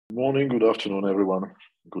Good morning, good afternoon, everyone.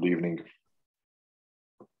 Good evening.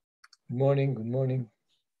 Good morning, good morning.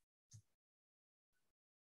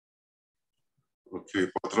 Okay,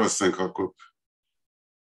 Patrassenk akkor.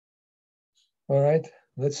 All right,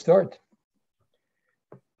 let's start.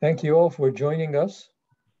 Thank you all for joining us.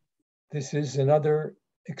 This is another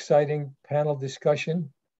exciting panel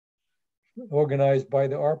discussion organized by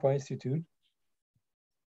the ARPA Institute.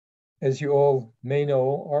 As you all may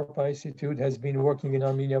know, ARPA Institute has been working in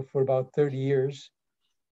Armenia for about 30 years.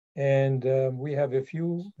 And we have a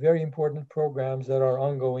few very important programs that are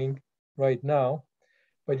ongoing right now.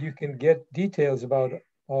 But you can get details about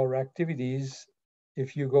our activities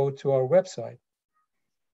if you go to our website.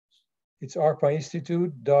 It's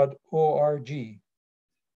arpainstitute.org.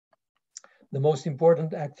 The most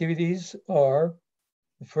important activities are,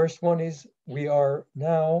 the first one is we are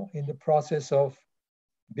now in the process of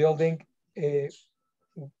building a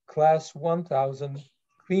class 1000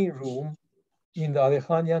 clean room in the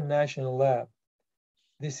Alekhanian National Lab.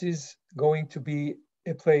 This is going to be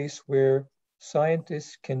a place where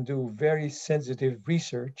scientists can do very sensitive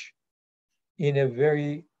research in a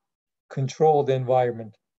very controlled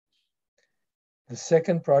environment. The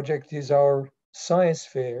second project is our science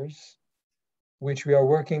fairs, which we are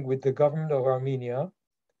working with the government of Armenia.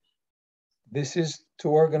 This is to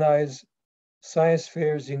organize science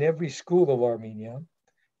fairs in every school of Armenia.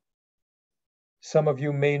 Some of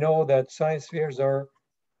you may know that science fairs are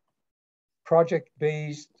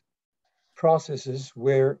project-based processes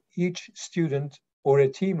where each student or a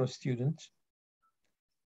team of students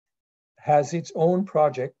has its own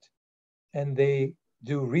project and they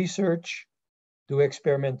do research, do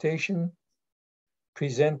experimentation,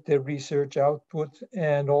 present their research output,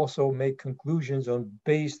 and also make conclusions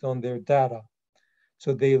based on their data.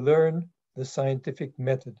 So they learn the scientific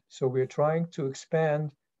method. So we're trying to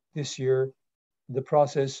expand this year the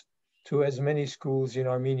process to as many schools in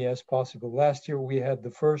Armenia as possible. Last year, we had the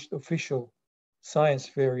first official science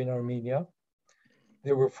fair in Armenia.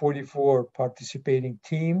 There were 44 participating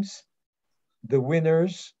teams. The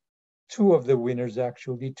winners, two of the winners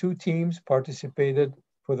actually, two teams participated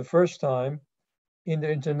for the first time in the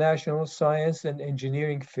International Science and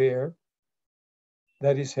Engineering Fair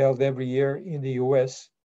that is held every year in the US.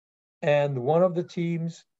 And one of the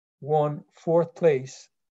teams won fourth place,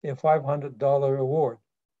 a $500 award,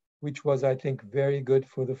 which was, I think, very good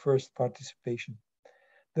for the first participation.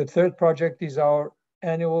 The third project is our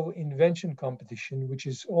annual invention competition, which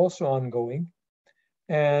is also ongoing.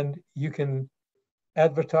 And you can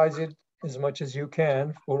advertise it as much as you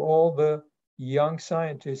can for all the young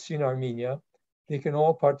scientists in Armenia. They can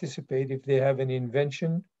all participate if they have an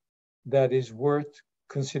invention that is worth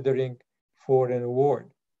considering for an award.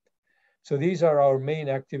 So these are our main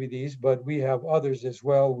activities, but we have others as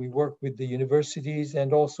well. We work with the universities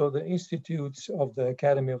and also the institutes of the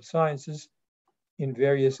Academy of Sciences in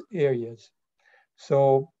various areas.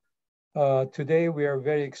 So today we are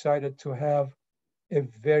very excited to have a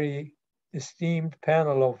very esteemed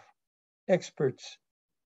panel of experts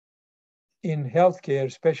in healthcare,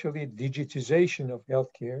 especially digitization of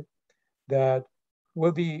healthcare, that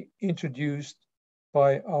will be introduced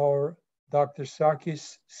by our Dr.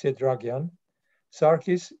 Sarkis Sedragyan.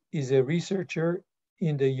 Sarkis is a researcher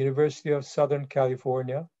in the University of Southern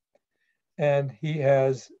California, and he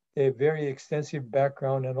has a very extensive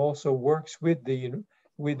background and also works with the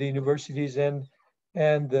universities and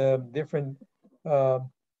different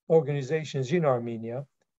organizations in Armenia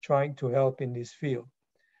trying to help in this field.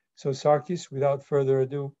 So Sarkis, without further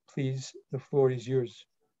ado, please, the floor is yours.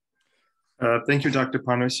 Thank you, Dr.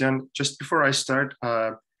 Panosyan. Just before I start,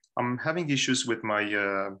 I'm having issues with my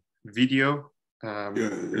video.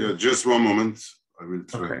 Yeah, just one moment. I will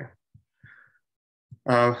try.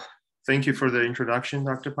 Okay. Thank you for the introduction,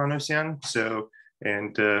 Dr. Panosyan.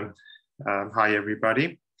 Hi,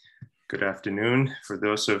 everybody. Good afternoon. For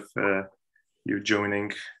those of you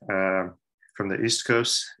joining from the East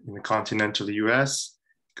Coast in the continental US,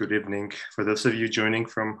 good evening. For those of you joining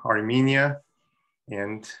from Armenia,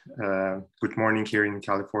 and good morning here in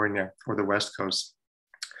California or the West Coast.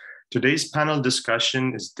 Today's panel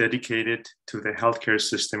discussion is dedicated to the healthcare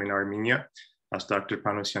system in Armenia, as Dr.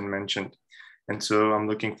 Panosyan mentioned. And so I'm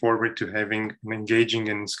looking forward to having an engaging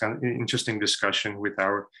and interesting discussion with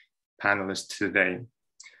our panelists today.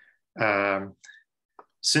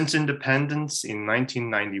 Since independence in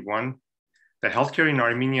 1991, the healthcare in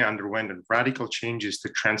Armenia underwent radical changes to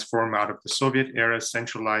transform out of the Soviet-era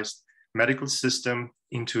centralized medical system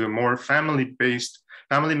into a more family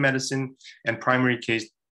medicine and primary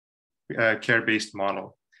care-based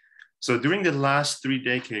model. So during the last 3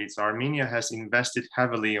 decades, Armenia has invested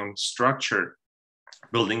heavily on structure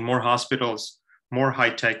building more hospitals, more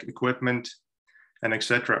high-tech equipment, and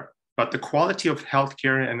etc. But the quality of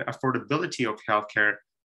healthcare and affordability of healthcare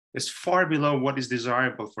is far below what is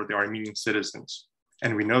desirable for the Armenian citizens.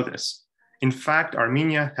 And we know this. In fact,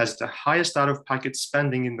 Armenia has the highest out-of-pocket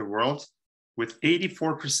spending in the world, with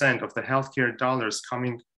 84% of the healthcare dollars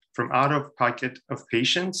coming from out-of-pocket of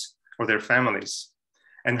patients or their families,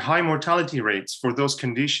 and high mortality rates for those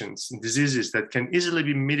conditions and diseases that can easily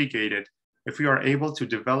be mitigated if we are able to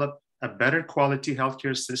develop a better quality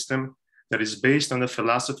healthcare system that is based on the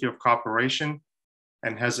philosophy of cooperation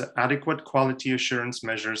and has adequate quality assurance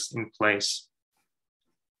measures in place.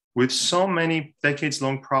 With so many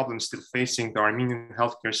decades-long problems still facing the Armenian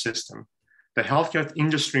healthcare system, the healthcare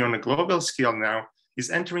industry on a global scale now is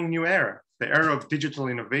entering a new era, the era of digital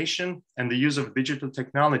innovation, and the use of digital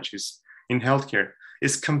technologies in healthcare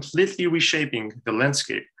is completely reshaping the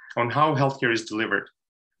landscape on how healthcare is delivered,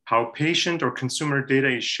 how patient or consumer data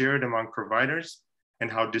is shared among providers,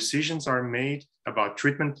 and how decisions are made about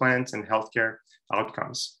treatment plans and healthcare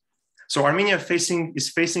outcomes. So Armenia is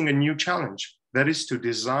facing a new challenge, that is to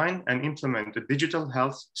design and implement a digital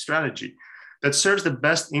health strategy that serves the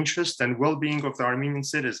best interest and well-being of the Armenian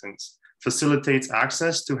citizens, facilitates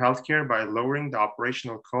access to healthcare by lowering the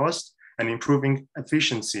operational cost and improving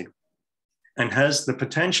efficiency, and has the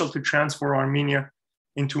potential to transform Armenia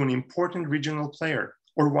into an important regional player,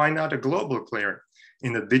 or why not a global player,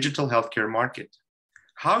 in the digital healthcare market.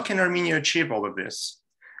 How can Armenia achieve all of this?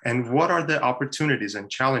 And what are the opportunities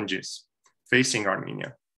and challenges facing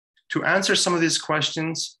Armenia? To answer some of these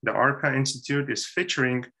questions, the ARPA Institute is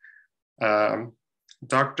featuring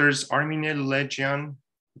Doctors Armine Lulegian,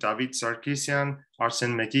 David Sarkisian,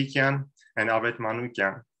 Arsen Mekikian, and Avet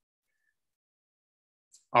Manukyan.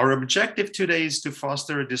 Our objective today is to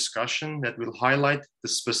foster a discussion that will highlight the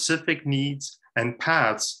specific needs and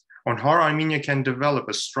paths on how Armenia can develop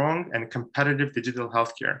a strong and competitive digital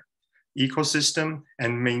healthcare ecosystem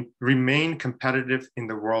and remain competitive in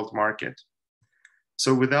the world market.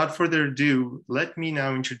 So without further ado, let me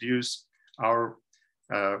now introduce our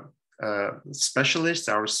specialists,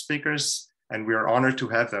 our speakers, and we are honored to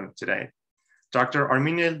have them today. Dr.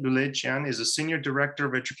 Armine Lulegian is a Senior Director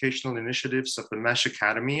of Educational Initiatives of the MESH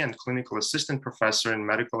Academy and Clinical Assistant Professor in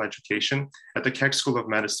Medical Education at the Keck School of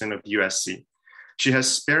Medicine of USC. She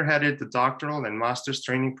has spearheaded the doctoral and master's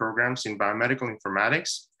training programs in biomedical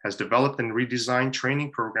informatics, has developed and redesigned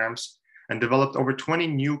training programs, and developed over 20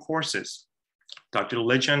 new courses. Dr.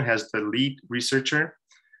 Lulegian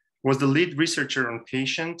was the lead researcher on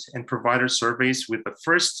patient and provider surveys with the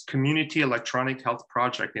first community electronic health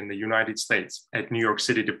project in the United States at New York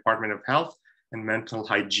City Department of Health and Mental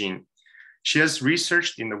Hygiene. She has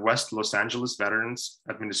researched in the West Los Angeles Veterans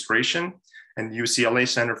Administration and UCLA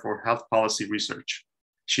Center for Health Policy Research.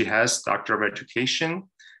 She has Doctor of Education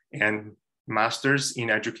and Master's in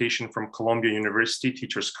Education from Columbia University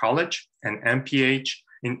Teachers College and MPH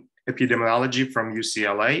in Epidemiology from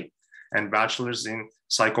UCLA and Bachelor's in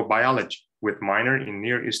Psychobiology with minor in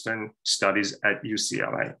Near Eastern Studies at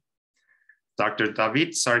UCLA. Dr. David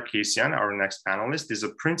Sarkisian, our next panelist, is a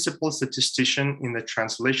principal statistician in the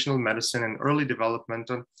Translational Medicine and Early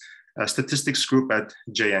Developmental Statistics Group at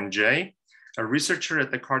J&J, a researcher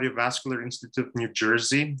at the Cardiovascular Institute of New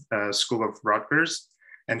Jersey School of Rutgers,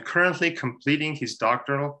 and currently completing his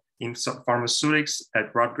doctoral in pharmaceutics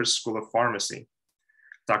at Rutgers School of Pharmacy.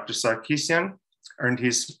 Dr. Sarkisian earned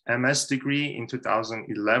his MS degree in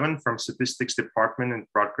 2011 from Statistics Department at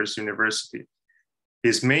Rutgers University.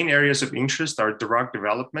 His main areas of interest are drug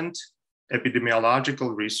development,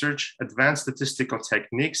 epidemiological research, advanced statistical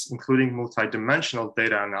techniques, including multidimensional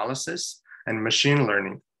data analysis and machine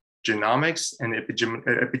learning, genomics and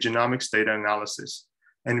epigenomics data analysis,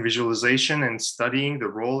 and visualization and studying the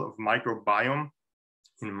role of microbiome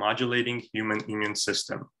in modulating human immune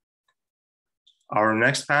system. Our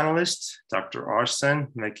next panelist, Dr.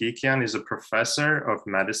 Arsen Mekikian, is a professor of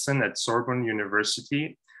medicine at Sorbonne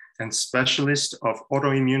University and specialist of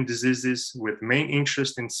autoimmune diseases with main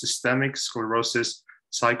interest in systemic sclerosis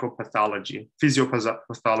physiopathology.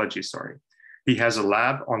 He has a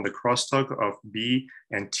lab on the crosstalk of B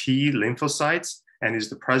and T lymphocytes and is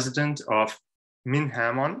the president of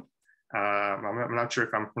Minhamon, I'm not sure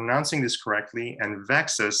if I'm pronouncing this correctly, and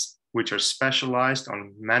Vexus, which are specialized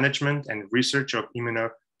on management and research of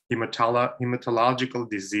hematological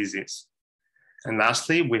diseases. And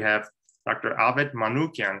lastly, we have Dr. Avet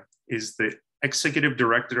Manukyan, is the executive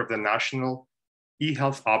director of the National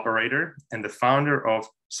eHealth Operator and the founder of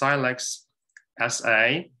Silex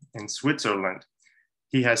SA in Switzerland.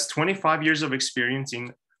 He has 25 years of experience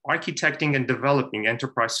in architecting and developing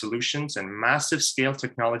enterprise solutions and massive scale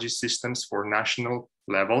technology systems for national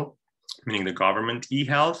level, meaning the government,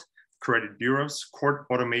 e-health, credit bureaus, court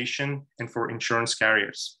automation, and for insurance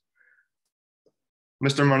carriers.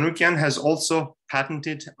 Mr. Manukyan has also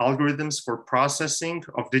patented algorithms for processing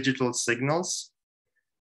of digital signals.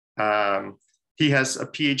 He has a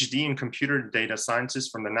PhD in computer data sciences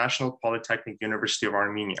from the National Polytechnic University of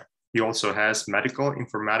Armenia. He also has medical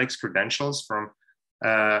informatics credentials from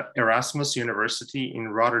Erasmus University in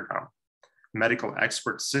Rotterdam, medical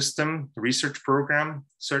expert system research program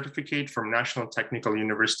certificate from National Technical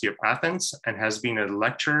University of Athens, and has been a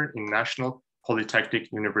lecturer in National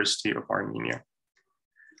Polytechnic University of Armenia.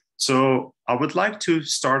 So I would like to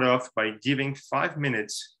start off by giving 5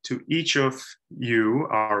 minutes to each of you,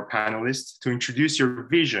 our panelists, to introduce your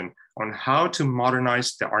vision on how to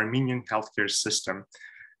modernize the Armenian healthcare system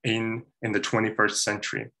in the 21st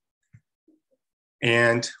century.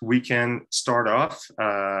 And we can start off,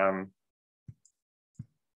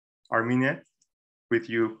 Armenia, with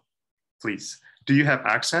you, please. Do you have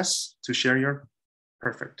access to share your?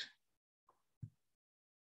 Perfect.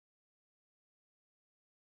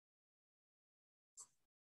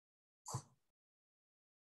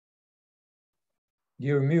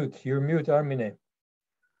 You're mute, Armine.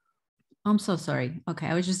 I'm so sorry. Okay,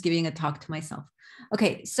 I was just giving a talk to myself.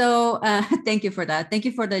 Okay, so thank you for that. Thank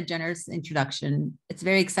you for the generous introduction. It's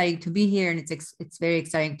very exciting to be here, and it's very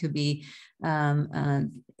exciting to be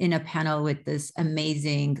in a panel with this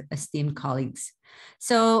amazing, esteemed colleagues.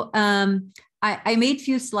 So I made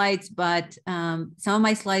few slides, but some of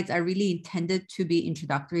my slides are really intended to be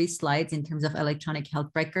introductory slides in terms of electronic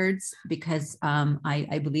health records, because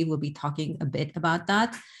I believe we'll be talking a bit about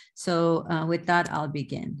that. So with that, I'll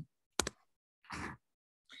begin.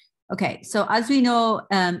 Okay, so as we know,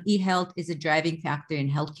 e-health is a driving factor in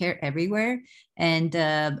healthcare everywhere, and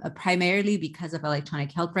primarily because of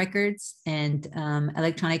electronic health records. And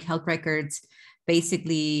electronic health records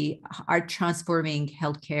basically are transforming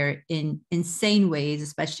healthcare in insane ways,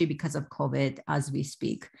 especially because of COVID as we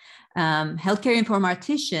speak. Healthcare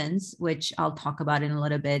informaticians, which I'll talk about in a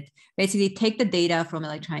little bit, basically take the data from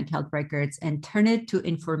electronic health records and turn it to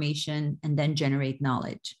information and then generate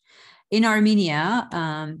knowledge. In Armenia,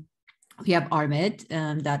 we have ARMED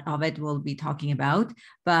that Ovid will be talking about,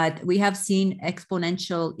 but we have seen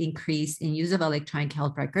exponential increase in use of electronic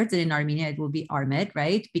health records. And in Armenia, it will be ARMED,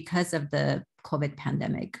 right? Because of the COVID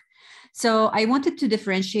pandemic. So I wanted to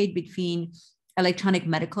differentiate between electronic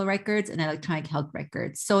medical records and electronic health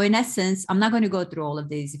records. So in essence, I'm not going to go through all of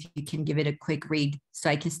these. If you can give it a quick read so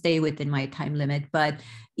I can stay within my time limit. But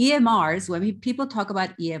EMRs, when people talk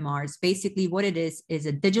about EMRs, basically what it is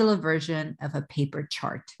a digital version of a paper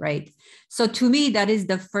chart, right? So to me, that is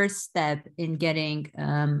the first step in getting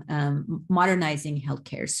modernizing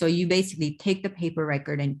healthcare. So you basically take the paper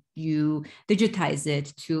record and you digitize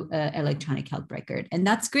it to an electronic health record. And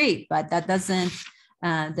that's great, but that doesn't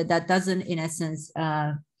that doesn't, in essence,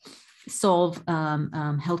 solve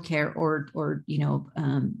healthcare or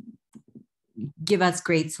give us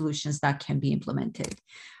great solutions that can be implemented.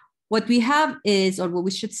 What we have is, or what we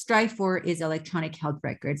should strive for, is electronic health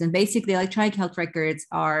records. And basically, electronic health records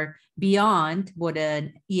are beyond what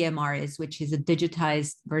an EMR is, which is a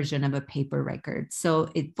digitized version of a paper record. So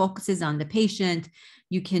it focuses on the patient.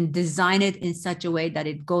 You can design it in such a way that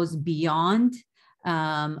it goes beyond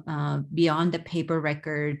the paper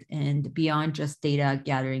record and beyond just data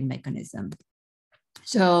gathering mechanism.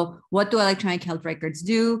 So what do electronic health records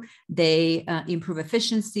do? They improve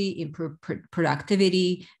efficiency, improve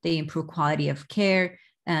productivity, they improve quality of care,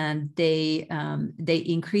 and they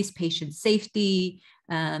increase patient safety.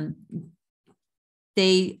 Outside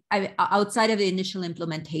of the initial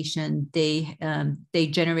implementation, they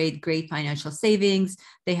generate great financial savings.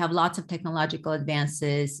 They have lots of technological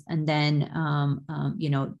advances, and then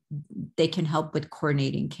they can help with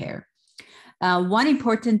coordinating care. One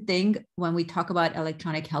important thing when we talk about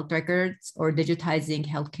electronic health records or digitizing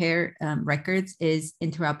healthcare records is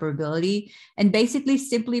interoperability. And basically,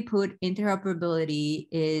 simply put, interoperability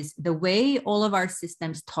is the way all of our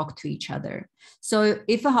systems talk to each other. So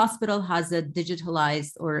if a hospital has a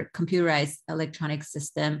digitalized or computerized electronic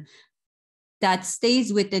system that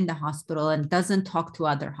stays within the hospital and doesn't talk to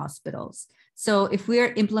other hospitals, So if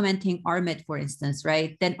we're implementing RMED, for instance,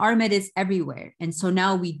 right, then RMED is everywhere. And so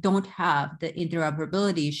now we don't have the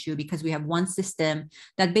interoperability issue because we have one system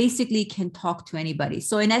that basically can talk to anybody.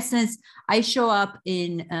 So in essence, I show up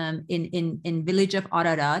in village of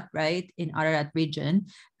Ararat, right, in Ararat region,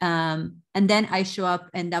 and then I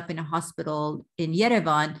end up in a hospital in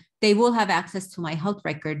Yerevan. They will have access to my health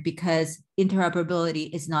record because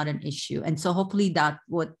interoperability is not an issue. And so hopefully that's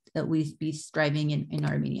what we be striving in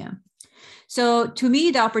Armenia. So to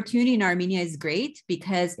me, the opportunity in Armenia is great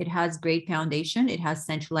because it has great foundation. It has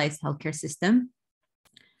centralized healthcare system.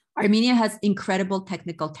 Armenia has incredible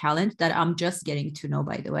technical talent that I'm just getting to know,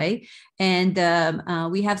 by the way. And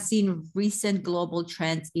we have seen recent global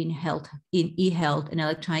trends in e-health and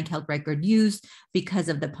electronic health record use because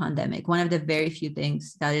of the pandemic. One of the very few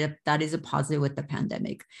things that is a positive with the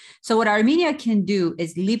pandemic. So what Armenia can do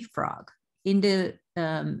is leapfrog in the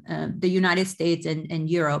United States and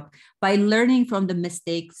Europe by learning from the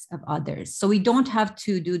mistakes of others. So we don't have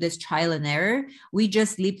to do this trial and error. We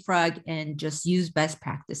just leapfrog and just use best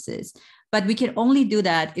practices. But we can only do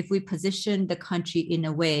that if we position the country in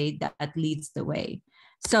a way that leads the way.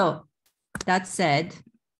 So that said,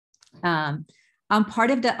 I'm part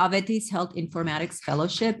of the Avetis Health Informatics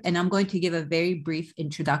Fellowship, and I'm going to give a very brief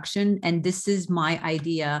introduction. And this is my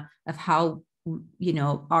idea of how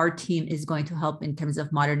our team is going to help in terms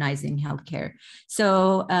of modernizing healthcare.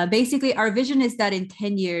 So basically, our vision is that in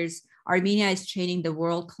 10 years, Armenia is training the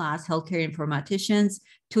world-class healthcare informaticians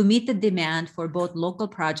to meet the demand for both local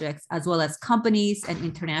projects as well as companies and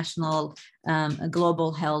international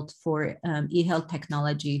global health for e-health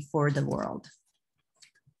technology for the world.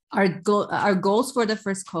 Our goals for the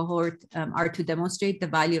first cohort are to demonstrate the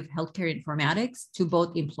value of healthcare informatics to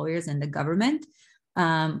both employers and the government.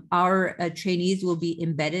 Our trainees will be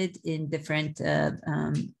embedded in different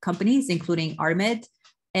companies, including RMED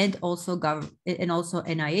and also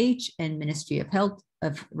NIH and Ministry of Health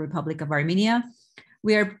of Republic of Armenia.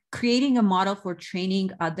 We are creating a model for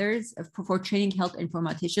training others, for training health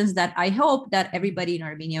informaticians that I hope that everybody in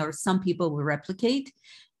Armenia or some people will replicate.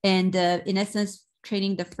 And in essence,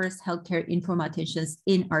 training the first healthcare informaticians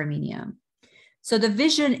in Armenia. So the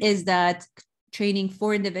vision is that training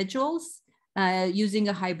 4 individuals using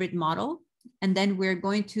a hybrid model. And then we're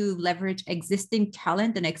going to leverage existing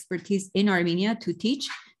talent and expertise in Armenia to teach,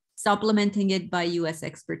 supplementing it by US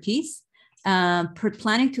expertise.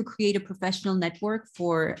 Planning to create a professional network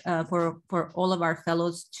for all of our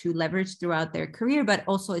fellows to leverage throughout their career, but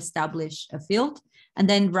also establish a field, and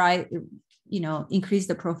then increase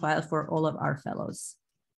the profile for all of our fellows.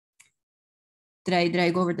 Did I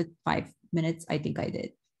go over the 5 minutes? I think I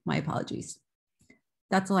did. My apologies.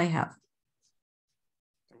 That's all I have.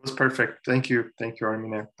 It was perfect. Thank you. Thank you,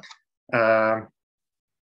 Armenia. I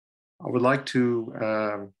would like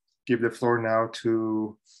to give the floor now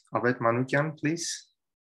to Avet Manukyan, please,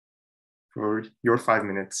 for your 5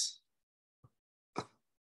 minutes.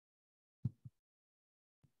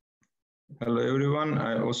 Hello, everyone.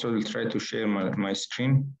 I also will try to share my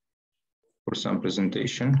screen for some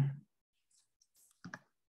presentation.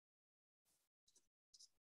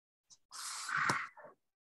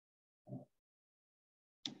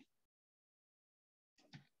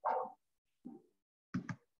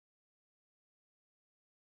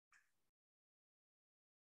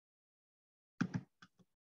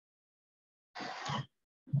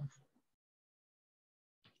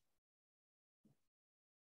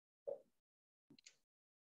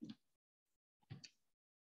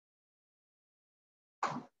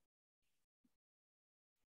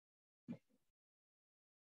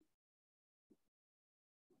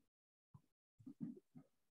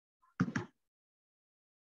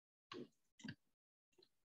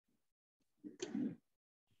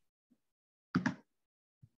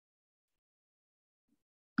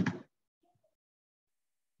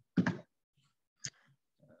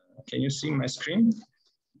 Can you see my screen?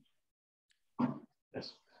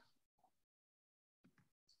 Yes.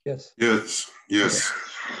 Yes. Yes. Yes.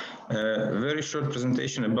 Very short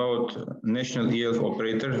presentation about national e-health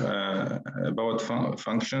operator, about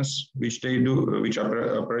functions which they do, which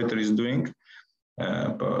operator is doing,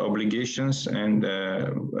 obligations and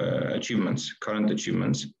achievements, current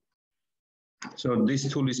achievements. So this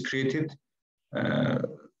tool is created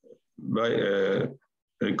by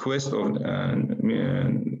request of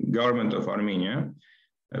government of Armenia,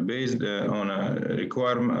 based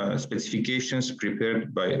on specifications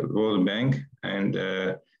prepared by World Bank and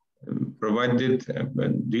provided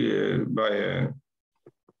by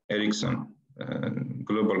Ericsson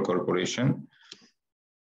Global Corporation.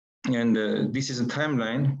 And this is a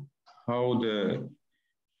timeline how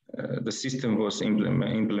the system was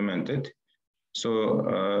implemented. So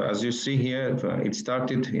as you see here, it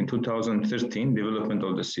started in 2013, development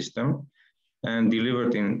of the system, and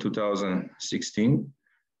delivered in 2016.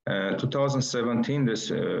 2017, this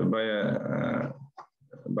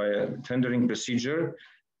by a tendering procedure,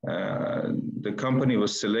 the company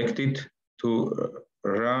was selected to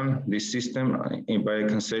run this system by a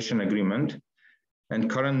concession agreement, and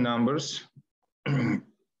current numbers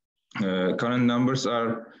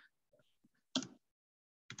are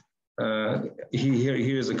here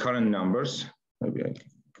is the current numbers. Maybe I can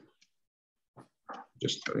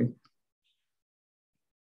just sorry.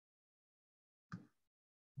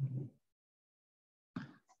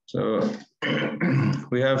 So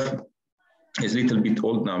we have a little bit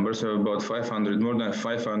old numbers, so about 500, more than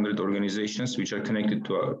 500 organizations which are connected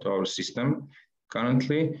to our system.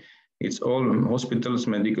 Currently, it's all hospitals,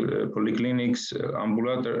 medical polyclinics,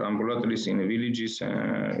 ambulatories in the villages,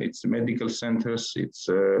 it's medical centers, it's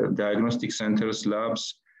diagnostic centers,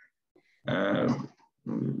 labs.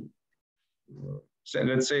 So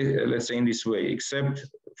let's say in this way, except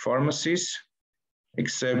pharmacies,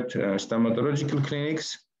 except stomatological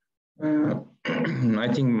clinics, I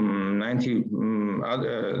think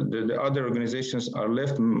the other organizations are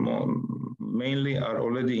left mainly are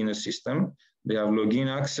already in a system. They have login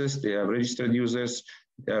access, they have registered users,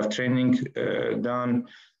 they have training done,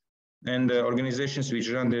 and the organizations which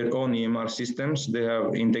run their own EMR systems, they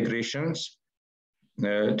have integrations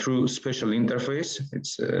through special interface.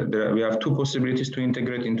 It's we have two possibilities to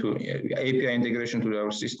integrate into API integration to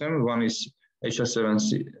our system. One is HR7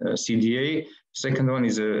 CDA. Second one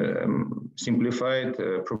is a simplified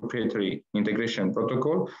proprietary integration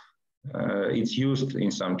protocol. It's used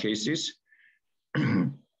in some cases.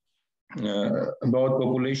 About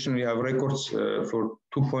population, we have records for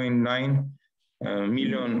 2.9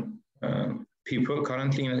 million people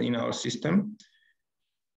currently in our system.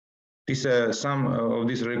 Some of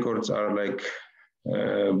these records are like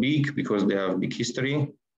big because they have big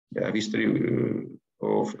history. They have history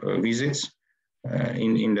of visits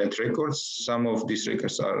in that records. Some of these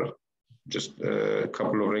records are just a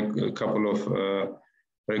couple of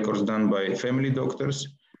records done by family doctors.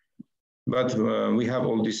 But we have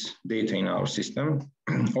all this data in our system.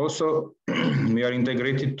 Also, we are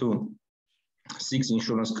integrated to 6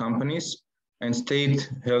 insurance companies and state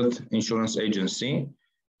health insurance agency,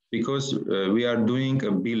 because we are doing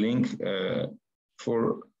a billing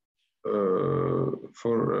for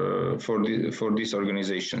these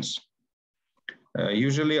organizations.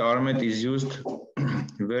 Usually, RMET is used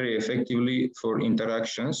very effectively for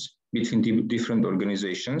interactions between different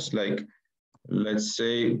organizations, like let's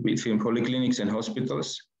say between polyclinics and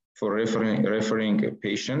hospitals for referring a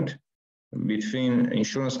patient, between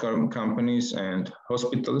insurance companies and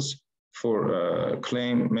hospitals for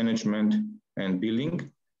claim management and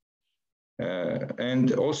billing.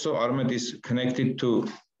 And also RMET is connected to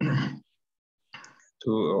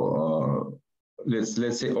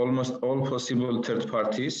let's say almost all possible third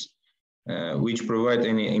parties which provide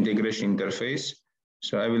any integration interface.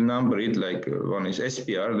 So I will number it, like one is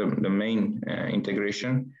SPR, the main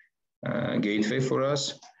integration gateway for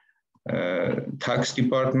us, tax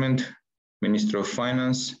department, Ministry of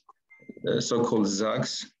Finance, so-called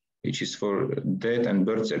ZAGS, which is for death and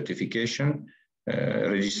birth certification,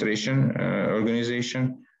 registration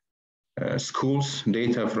organization, schools,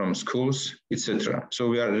 data from schools, etc. So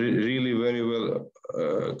we are really very well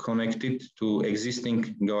connected to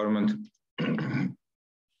existing government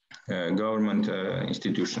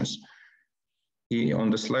institutions. On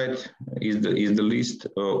the slide is the list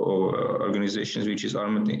of organizations which is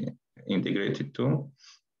RMET integrated to.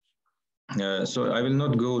 So I will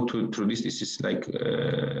not go through this. This is like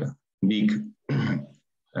a big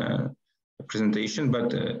presentation,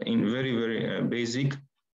 but in very basic,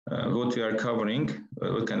 what we are covering,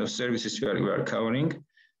 what kind of services we are covering.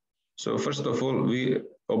 So first of all, we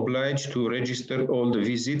obliged to register all the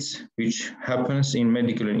visits which happens in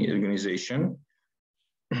medical organization.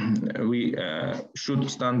 We should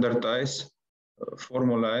standardize,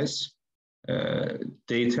 formalize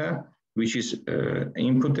data which is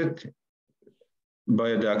inputted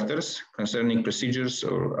by doctors concerning procedures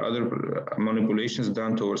or other manipulations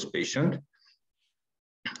done towards patient.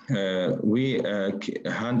 We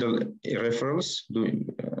handle referrals, do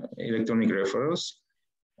electronic referrals,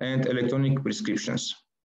 and electronic prescriptions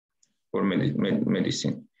for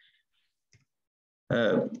medicine.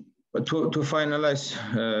 But to finalize,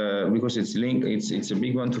 because it's linked, it's a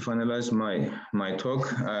big one to finalize my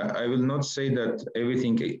talk. I will not say that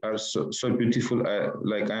everything are so beautiful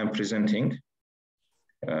like I am presenting.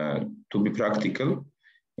 To be practical,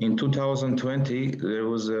 in 2020, there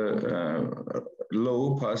was a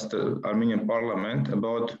law passed the Armenian parliament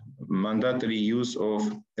about mandatory use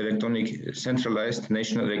of centralized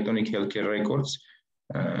national electronic healthcare records,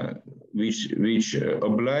 which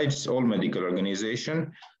obliges all medical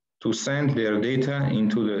organizations to send their data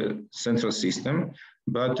into the central system,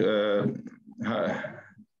 but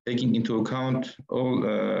taking into account all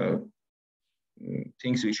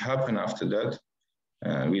things which happen after that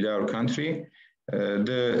with our country,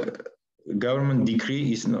 the government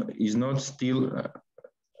decree is not still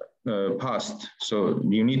passed. So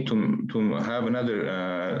you need to have another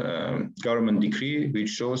government decree which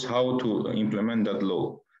shows how to implement that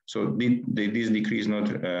law. So this decree is not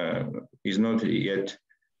yet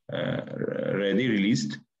ready,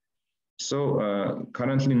 released. So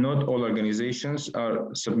currently not all organizations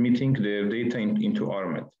are submitting their data into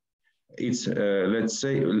ARMED. It's, let's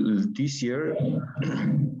say, this year,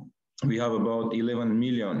 we have about 11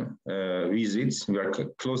 million visits. We are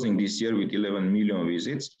closing this year with 11 million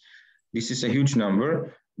visits. This is a huge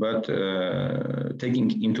number, but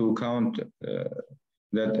taking into account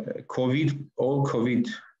that all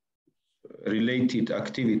COVID-related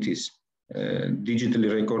activities digitally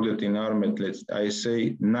recorded in ARMED, I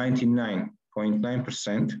say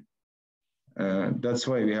 99.9%. That's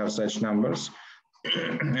why we have such numbers.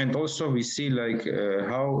 And also we see like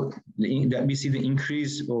we see the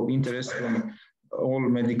increase of interest from all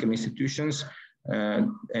medical institutions,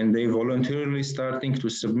 and they voluntarily starting to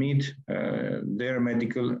submit their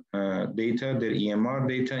medical data, their EMR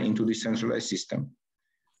data into the centralized system.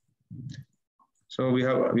 So we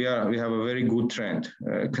have a very good trend.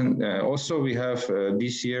 Also, we have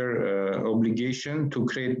this year obligation to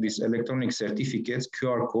create these electronic certificates,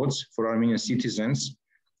 QR codes for Armenian citizens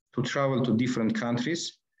to travel to different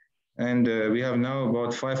countries. And we have now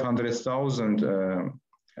about 500,000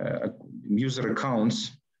 user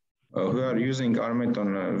accounts who are using ARMED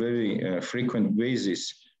on a very frequent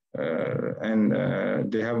basis. And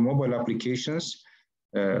they have mobile applications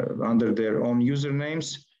under their own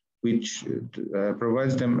usernames, which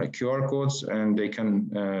provides them QR codes, and they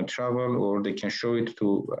can travel or they can show it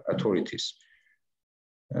to authorities.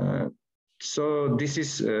 So this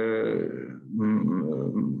is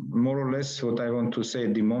more or less what I want to say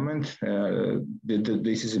at the moment.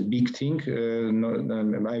 This is a big thing.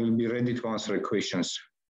 I will be ready to answer questions.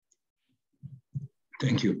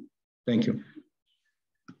 Thank you. Thank you.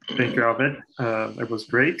 Thank you, Abed. That was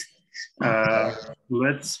great.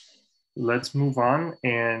 Let's move on,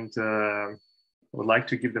 and I would like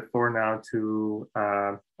to give the floor now to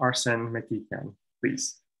Arsen Mekikan,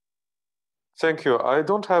 please. Thank you. I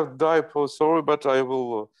don't have diapo, sorry, but I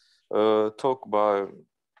will talk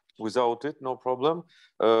without it, no problem.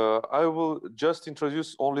 I will just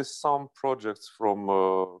introduce only some projects from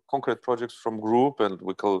concrete projects from group, and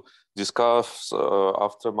we can discuss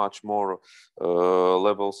after much more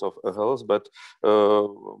levels of health, but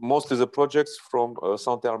mostly the projects from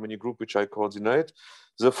Santé Armenia group, which I coordinate.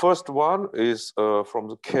 The first one is from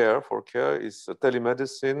the care is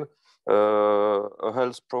telemedicine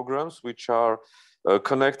health programs, which are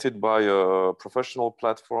connected by professional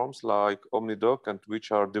platforms like OmniDoc, and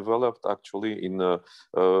which are developed actually in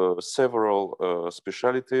several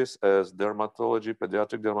specialties, as dermatology,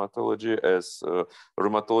 pediatric dermatology, as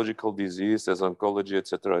rheumatological disease, as oncology,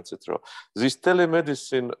 etc., etc. This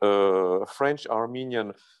telemedicine French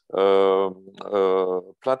Armenian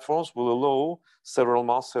platforms will allow several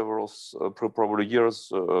months, probably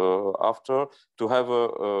years after, to have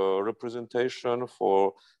a representation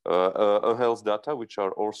for health data, which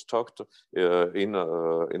are all stocked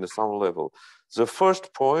in some level. The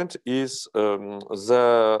first point is about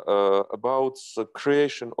the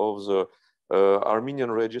creation of the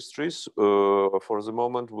Armenian registries. For the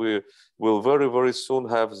moment, we will very, very soon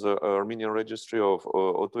have the Armenian registry of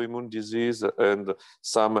autoimmune disease and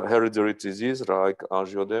some hereditary disease like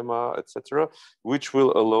angioedema, etc., which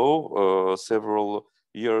will allow several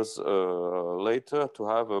years later to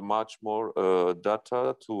have a much more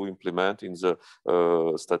data to implement in the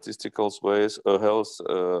statistical ways, health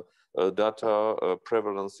data,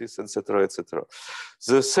 prevalences, etc., etc.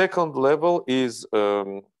 The second level is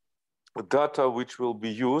data which will be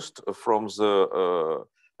used from the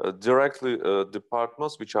directly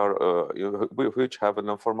departments which have an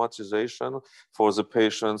informatization for the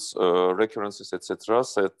patients' recurrences, etc.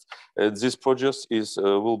 And this project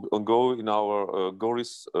will go in our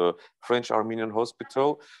Goris French Armenian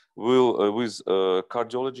hospital, with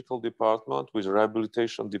cardiological department, with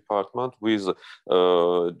rehabilitation department, with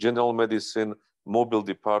general medicine mobile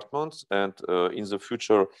departments, and in the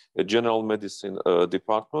future a general medicine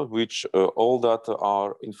department, which all data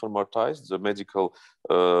are informatized. The medical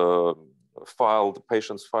file, the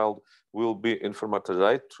patient's file will be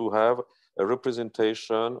informatized to have a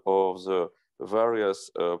representation of the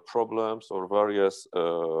various problems or various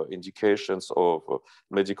indications of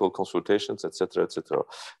medical consultations, etc., etc.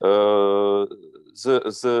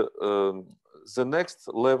 The next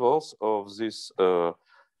levels of this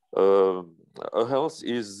health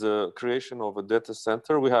is the creation of a data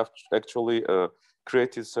center. We have actually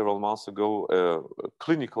created several months ago a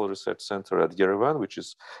clinical research center at Yerevan, which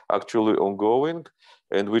is actually ongoing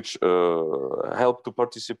and which help to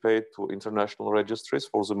participate to international registries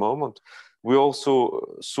for the moment. We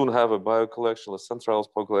also soon have a biocollection, a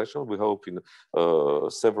centralized biocollection, we hope in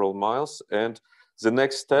several miles. And the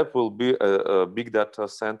next step will be a big data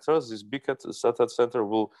center. This big data center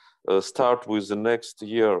will start with the next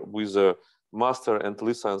year with a master and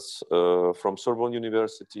license from Sorbonne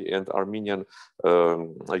University and Armenian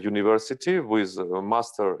University, with a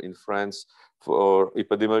master in France for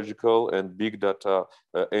epidemiological and big data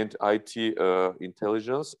and IT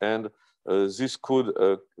intelligence. And this could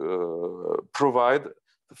provide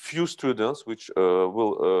few students which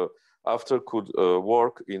will after could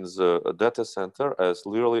work in the data center as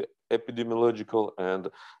literally epidemiological and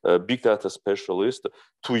big data specialist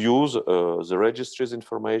to use the registries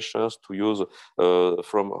informations, to use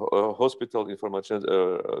from hospital information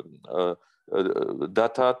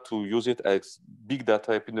data, to use it as big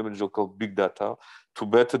data, epidemiological big data, to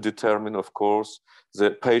better determine, of course, the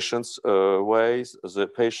patient's ways, the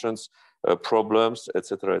patient's problems,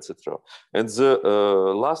 etc., etc. And the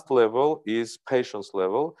last level is patient's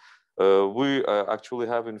level. We actually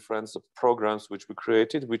have in France programs which we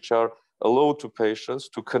created, which are allowed to patients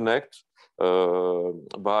to connect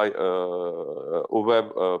by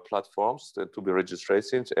web platforms to be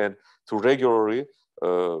registrations and to regularly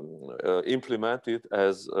implement it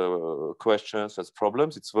as questions, as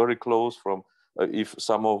problems. It's very close from, if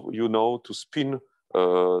some of you know, to SPIN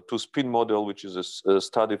model, which is a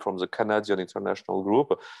study from the Canadian International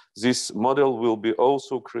Group. This model will be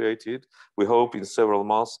also created, we hope, in several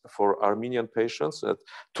months for Armenian patients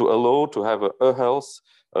to allow to have a health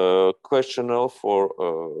questionnaire for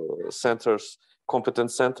centers,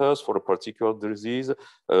 competent centers for a particular disease,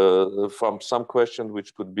 from some question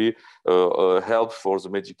which could be help for the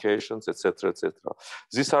medications, etc., etc.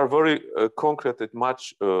 These are very concrete and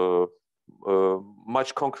much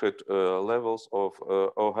concrete levels of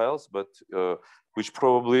health, but which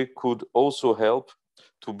probably could also help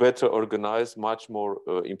to better organize much more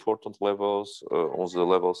important levels on the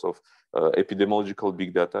levels of epidemiological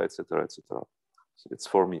big data, etc., etc. So it's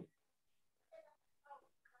for me.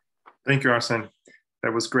 Thank you, Arsen.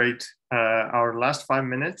 That was great. Our last 5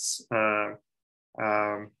 minutes,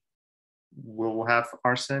 we'll have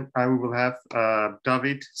Arsen. We will have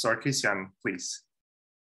David Sarkisian, please.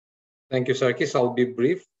 Thank you, Sarkis. I'll be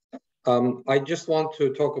brief. I just want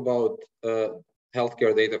to talk about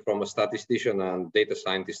healthcare data from a statistician and data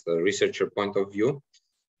scientist, a researcher point of view.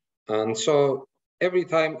 And so every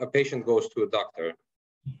time a patient goes to a doctor,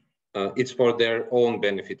 it's for their own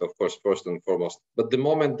benefit, of course, first and foremost. But the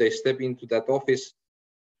moment they step into that office,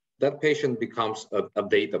 that patient becomes a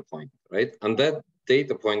data point, right? And that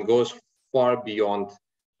data point goes far beyond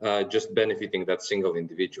just benefiting that single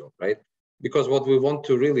individual, right? Because what we want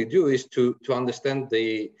to really do is to understand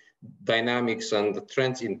the dynamics and the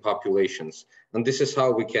trends in populations. And this is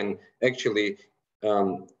how we can actually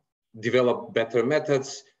develop better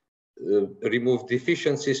methods, remove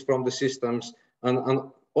deficiencies from the systems, and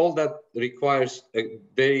all that requires a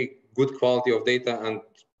very good quality of data and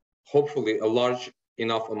hopefully a large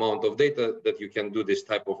enough amount of data that you can do this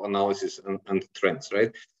type of analysis and trends,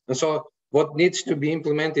 right? And so what needs to be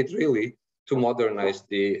implemented really to modernize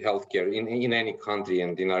the healthcare in any country,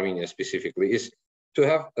 and in Armenia specifically, is to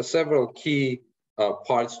have several key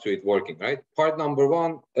parts to it working, right? Part number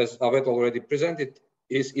one, as Avet already presented,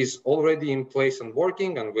 is already in place and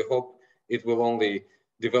working, and we hope it will only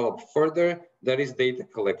develop further. That is data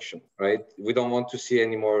collection, right? We don't want to see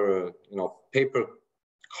any more, paper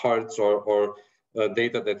cards or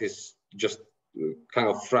data that is just kind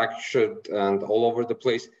of fractured and all over the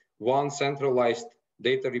place. One centralized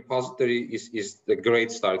data repository is the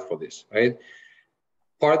great start for this, right?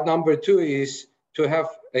 Part number two is to have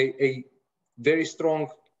a very strong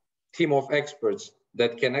team of experts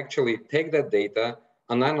that can actually take that data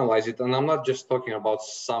and analyze it. And I'm not just talking about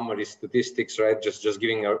summary statistics, right? Just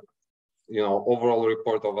giving a overall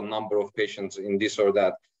report of a number of patients in this or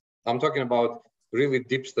that. I'm talking about really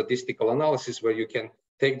deep statistical analysis where you can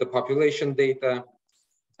take the population data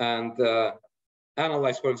and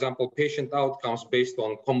analyze, for example, patient outcomes based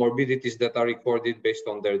on comorbidities that are recorded based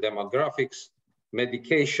on their demographics,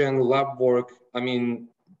 medication, lab work. I mean,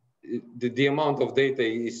 the amount of data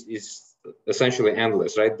is essentially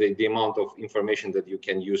endless, right? The amount of information that you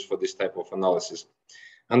can use for this type of analysis.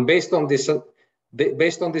 And based on this,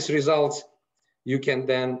 these results, you can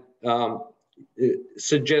then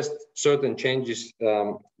suggest certain changes,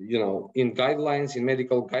 in guidelines, in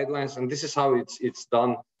medical guidelines, and this is how it's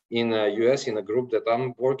done in the US in a group that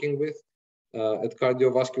I'm working with at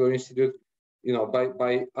Cardiovascular Institute.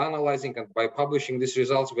 By analyzing and by publishing these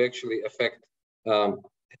results, we actually affect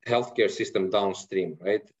healthcare system downstream,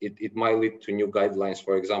 right? It might lead to new guidelines,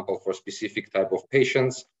 for example, for specific type of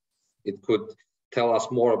patients. It could tell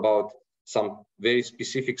us more about some very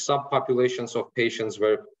specific subpopulations of patients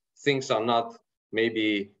where things are not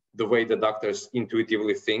maybe the way the doctors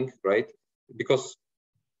intuitively think, right? Because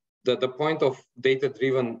the point of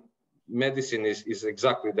data-driven medicine is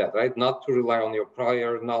exactly that, right? Not to rely on your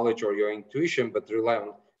prior knowledge or your intuition, but rely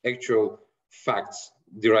on actual facts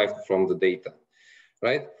derived from the data,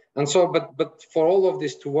 right? And so, but for all of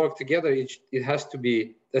this to work together, it has to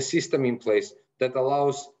be a system in place that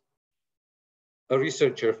allows a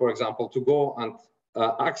researcher, for example, to go and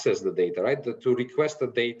access the data, right? To request the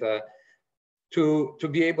data, to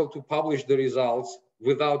be able to publish the results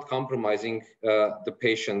without compromising the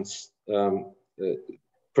patient's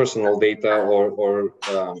personal data or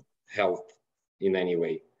health in any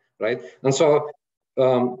way, right? And so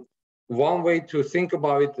one way to think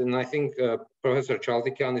about it, and I think Professor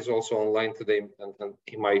Chaltikyan is also online today, and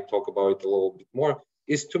he might talk about it a little bit more,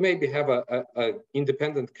 is to maybe have a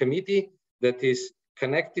independent committee that is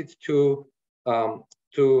connected to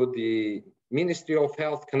the Ministry of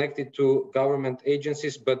Health, connected to government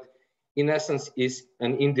agencies, but in essence is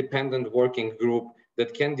an independent working group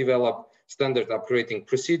that can develop standard operating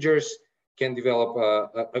procedures, can develop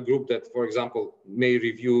a group that, for example, may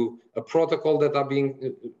review a protocol that are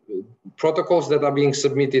being protocols that are being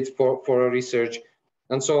submitted for a research.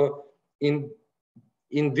 And so in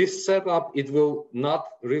this setup, it will not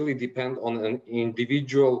really depend on an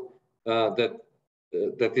individual that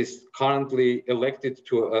is currently elected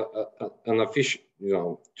to an official,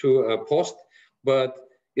 to a post, but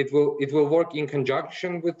it will work in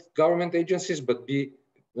conjunction with government agencies, but be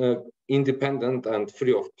independent and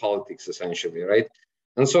free of politics, essentially, right?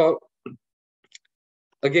 And so,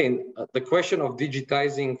 again, the question of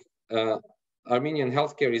digitizing Armenian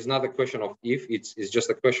healthcare is not a question of if, it's just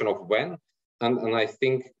a question of when. And I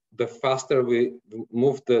think the faster we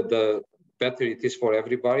move, the better it is for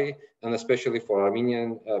everybody, and especially for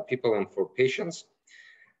Armenian people and for patients.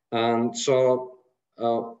 And so,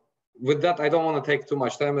 with that, I don't want to take too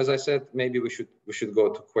much time. As I said, maybe we should go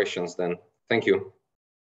to questions then. Thank you.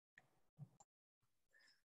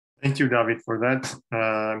 Thank you, David, for that.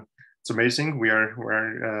 It's amazing.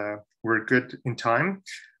 We're good in time.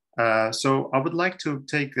 So I would like to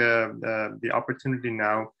take the opportunity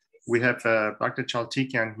now. We have Dr.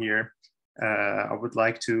 Chaltikyan here. I would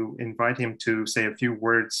like to invite him to say a few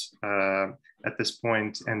words at this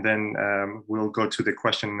point, and then we'll go to the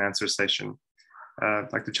question and answer session.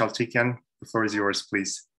 Dr. Chaltikyan, the floor is yours,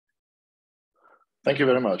 please. Thank you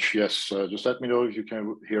very much. Yes, just let me know if you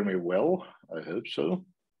can hear me well. I hope so.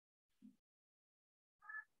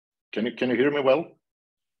 Can you hear me well?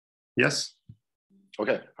 Yes.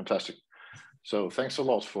 Okay, fantastic. So thanks a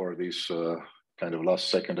lot for this kind of last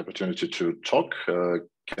second opportunity to talk.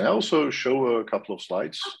 Can I also show a couple of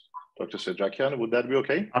slides, Dr. Sejakyan? Would that be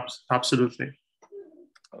okay? Absolutely.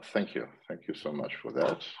 Thank you. Thank you so much for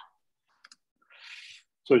that.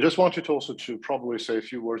 So I just wanted also to probably say a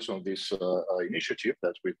few words on this initiative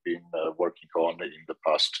that we've been working on in the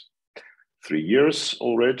past 3 years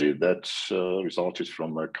already, that resulted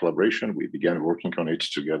from a collaboration. We began working on it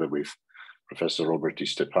together with Professor Robert E.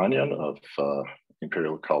 Stepanian of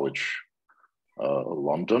Imperial College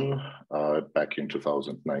London back in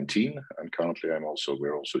 2019. And currently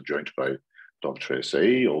we're also joined by Dr.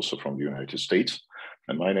 S.A., also from the United States.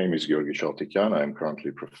 And my name is Georgi Chaltikyan. I'm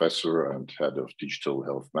currently professor and head of digital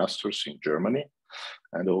health masters in Germany,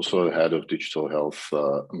 and also head of digital health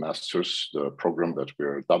masters, the program that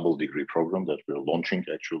we're double degree program that we're launching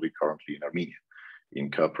actually currently in Armenia in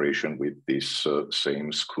cooperation with this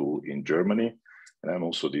same school in Germany. And I'm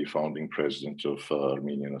also the founding president of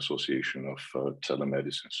Armenian Association of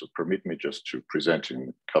Telemedicine. So permit me just to present in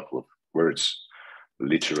a couple of words,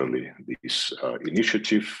 literally this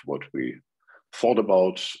initiative, what we thought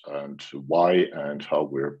about and why and how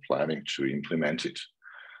we're planning to implement it.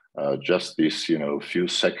 Just this, few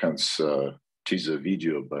seconds teaser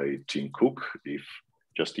video by Tim Cook. If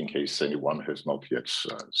just in case anyone has not yet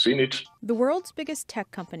seen it. The world's biggest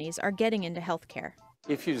tech companies are getting into healthcare.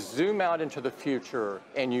 If you zoom out into the future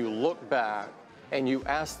and you look back and you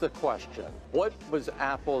ask the question, what was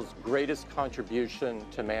Apple's greatest contribution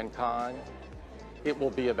to mankind? It will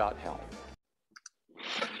be about health.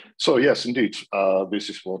 So yes, indeed, this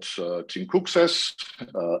is what Tim Cook says.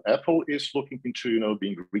 Apple is looking into,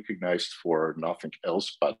 being recognized for nothing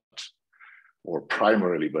else but, or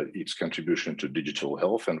primarily, but its contribution to digital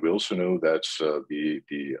health. And we also know that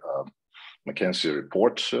the McKinsey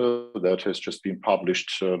report that has just been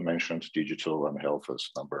published mentioned digital and health as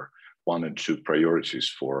number 1 and 2 priorities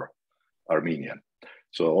for Armenia.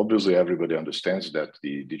 So obviously everybody understands that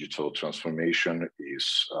the digital transformation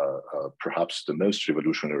is perhaps the most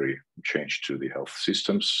revolutionary change to the health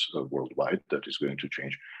systems worldwide that is going to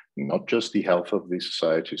change not just the health of these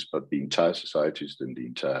societies, but the entire societies and the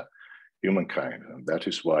entire humankind. And that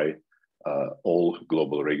is why all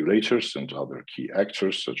global regulators and other key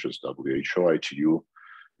actors such as WHO, ITU,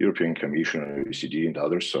 European Commission, OECD, and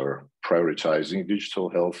others are prioritizing digital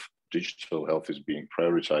health. Digital health is being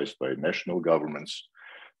prioritized by national governments,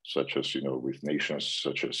 such as, with nations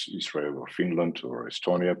such as Israel or Finland or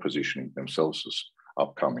Estonia positioning themselves as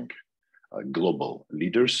upcoming global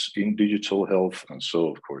leaders in digital health. And so,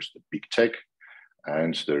 of course, the big tech.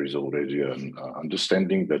 And there is already an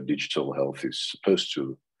understanding that digital health is supposed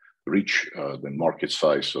to reach the market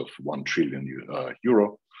size of 1 trillion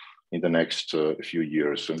euro in the next few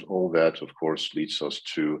years. And all that, of course, leads us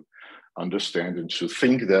to understand and to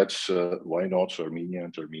think that why not Armenia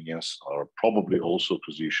and Armenians are probably also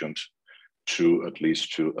positioned to at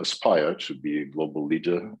least to aspire to be a global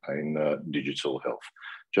leader in digital health.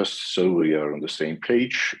 Just so we are on the same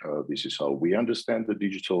page, this is how we understand the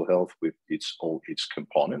digital health with all its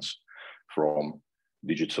components, from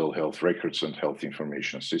digital health records and health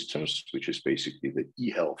information systems, which is basically the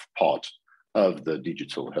e-health part of the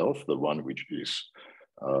digital health, the one which is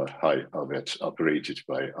operated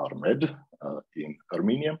by ARMED in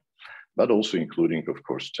Armenia, but also including, of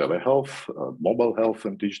course, telehealth, mobile health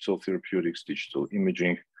and digital therapeutics, digital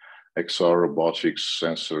imaging, XR, robotics,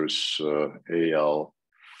 sensors, AL,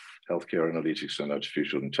 healthcare analytics and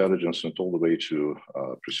artificial intelligence, and all the way to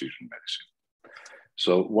precision medicine.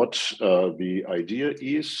 So what the idea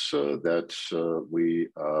is that we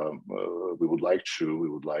would like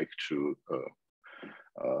to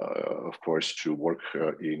of course, to work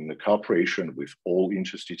in cooperation with all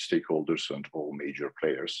interested stakeholders and all major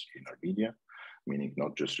players in Armenia, meaning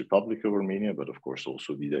not just Republic of Armenia, but of course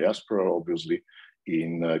also the diaspora, obviously,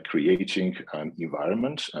 in creating an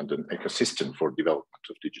environment and an ecosystem for development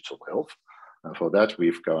of digital health. And for that,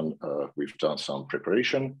 we've done some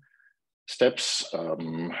preparation steps.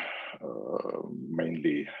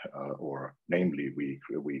 Namely,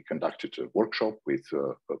 we conducted a workshop with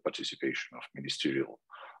participation of ministerial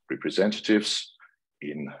representatives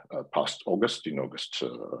in past August, in August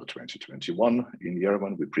 2021 in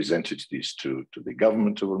Yerevan. We presented this to the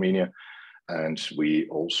government of Armenia, and we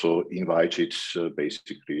also invited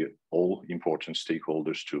basically all important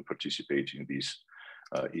stakeholders to participate in this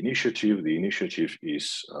initiative. The initiative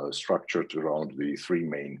is structured around the 3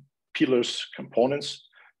 main pillars, components: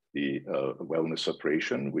 the wellness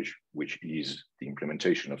operation, which is the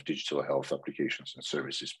implementation of digital health applications and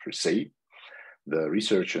services per se; the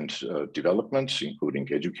research and development,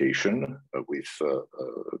 including education with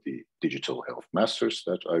the digital health masters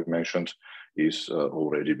that I've mentioned, is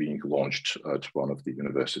already being launched at one of the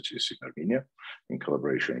universities in Armenia in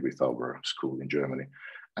collaboration with our school in Germany.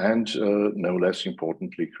 And no less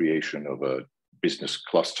importantly, creation of a business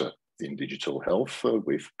cluster in digital health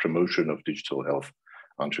with promotion of digital health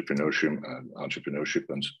entrepreneurship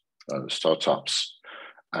and startups.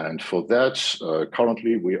 And for that,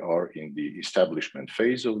 currently we are in the establishment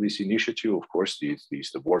phase of this initiative. Of course, the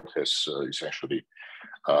work has essentially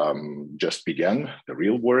just begun, the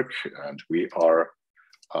real work, and we are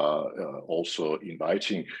also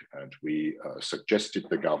inviting, and we suggested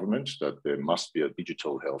the government that there must be a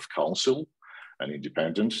digital health council, an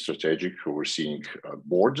independent strategic overseeing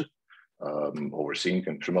board, overseeing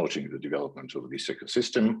and promoting the development of this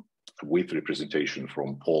ecosystem with representation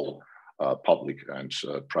from all public and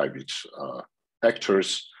private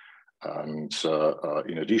actors. And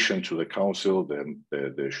in addition to the council, then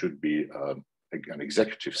there should be an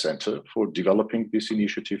executive center for developing this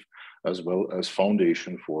initiative, as well as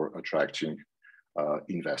foundation for attracting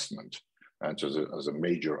investment. And as a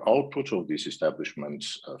major output of this establishment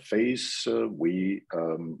phase, we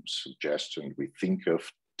suggest and we think of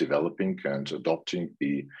developing and adopting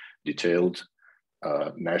the detailed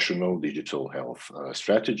national digital health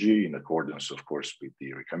strategy in accordance, of course, with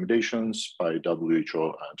the recommendations by WHO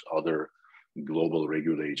and other global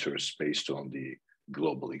regulators based on the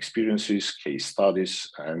global experiences, case studies,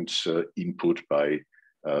 and input by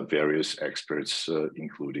various experts,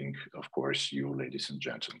 including, of course, you, ladies and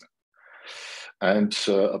gentlemen. And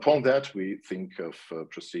upon that, we think of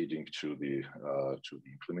proceeding to the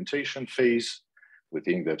implementation phase. We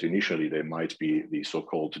think that initially there might be the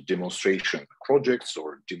so-called demonstration projects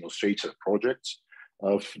or demonstrator projects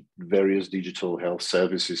of various digital health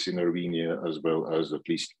services in Armenia, as well as at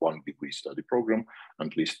least one degree study program,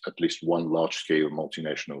 at least one large-scale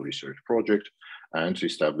multinational research project, and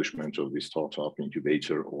establishment of the startup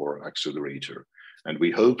incubator or accelerator. And we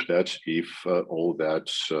hope that if all that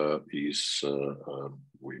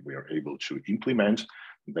we are able to implement,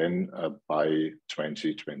 then by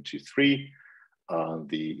 2023,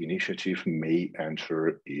 the initiative may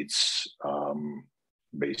enter its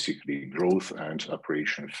basically growth and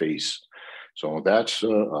operation phase. So on that,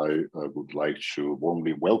 I would like to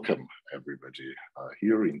warmly welcome everybody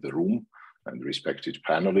here in the room and respected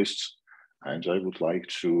panelists. And I would like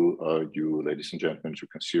to you, ladies and gentlemen, to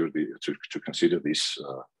consider this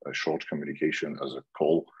short communication as a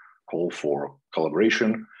call for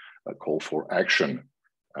collaboration, a call for action,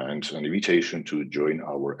 and an invitation to join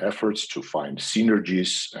our efforts to find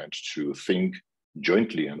synergies and to think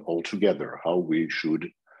jointly and all together how we should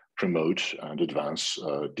promote and advance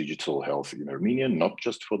digital health in Armenia, not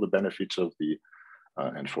just for the benefit of the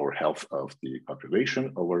and for health of the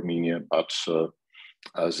population of Armenia, but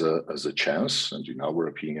as a chance, and in our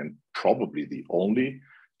opinion, probably the only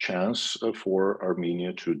chance for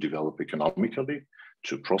Armenia to develop economically,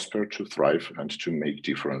 to prosper, to thrive, and to make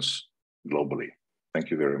difference globally. Thank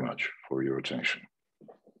you very much for your attention.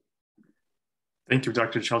 Thank you,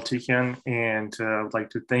 Dr. Chaltikyan, and I'd like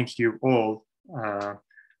to thank you all,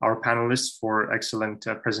 our panelists, for excellent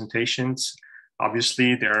presentations.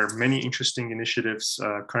 Obviously, there are many interesting initiatives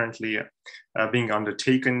currently being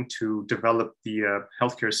undertaken to develop the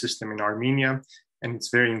healthcare system in Armenia, and it's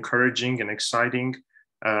very encouraging and exciting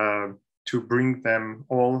to bring them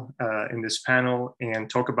all in this panel and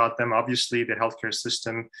talk about them. Obviously, the healthcare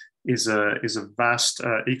system is a vast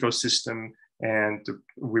ecosystem, and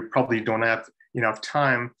we probably don't have enough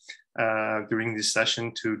time during this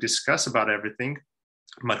session to discuss about everything,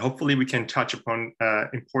 but hopefully we can touch upon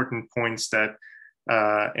important points that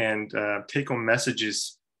and take-home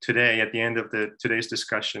messages today at the end of today's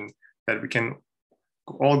discussion that we can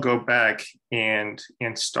all go back and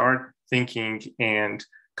start thinking and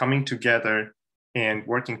coming together and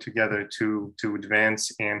working together to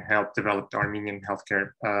advance and help develop the Armenian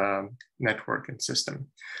healthcare network and system.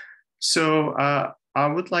 So I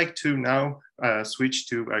would like to now switch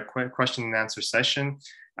to a question and answer session.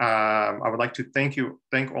 I would like to thank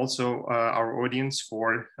also our audience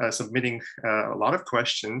for submitting a lot of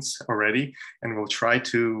questions already, and we'll try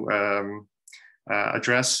to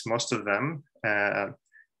address most of them,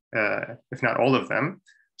 if not all of them.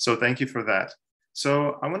 So thank you for that.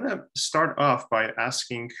 So I want to start off by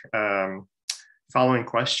asking following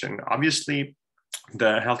question. Obviously,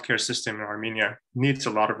 the healthcare system in Armenia needs a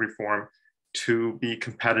lot of reform to be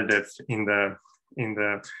competitive in the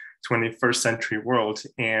 21st century world,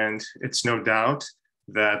 and it's no doubt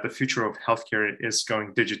that the future of healthcare is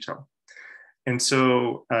going digital. And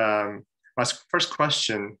so my first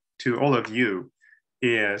question to all of you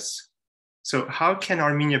is, so how can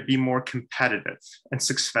Armenia be more competitive and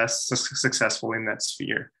successful in that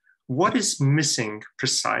sphere? What is missing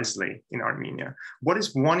precisely in Armenia? What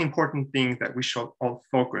is one important thing that we should all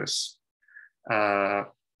focus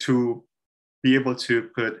to be able to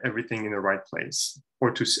put everything in the right place,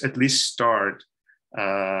 or to at least start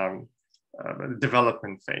the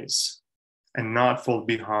development phase and not fall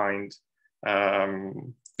behind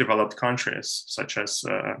developed countries such as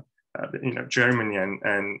Germany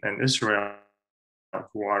and Israel,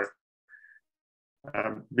 who are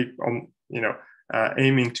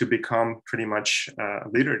aiming to become pretty much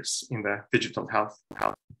leaders in the digital health.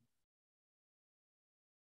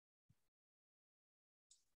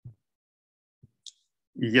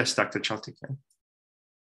 Yes, Dr. Chaltikyan.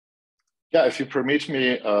 Yeah, if you permit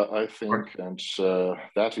me, I think, and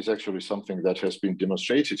that is actually something that has been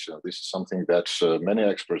demonstrated. This is something that many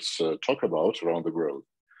experts talk about around the world.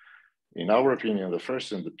 In our opinion, the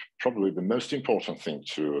first and probably the most important thing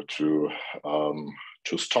to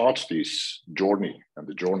start this journey, and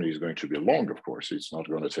the journey is going to be long, of course. It's not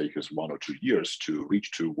going to take us 1 or 2 years to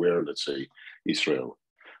reach to where, let's say, Israel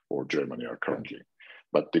or Germany are currently.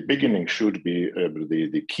 But the beginning should be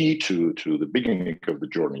the key to the beginning of the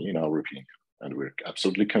journey, in our opinion, and we're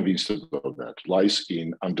absolutely convinced about that, lies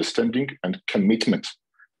in understanding and commitment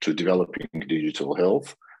to developing digital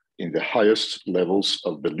health in the highest levels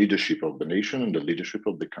of the leadership of the nation and the leadership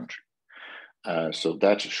of the country. So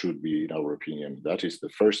that should be, in our opinion, that is the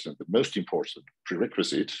first and the most important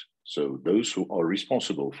prerequisite. So those who are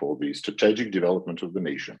responsible for the strategic development of the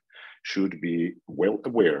nation should be well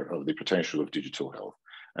aware of the potential of digital health,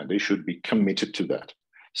 and they should be committed to that.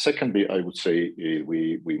 Secondly, I would say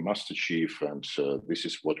we must achieve, and this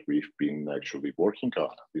is what we've been actually working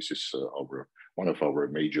on. This is one of our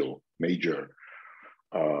major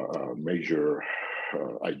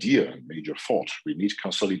idea and major thought. We need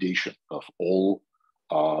consolidation of all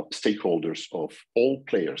stakeholders, of all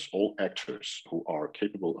players, all actors who are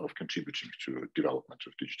capable of contributing to development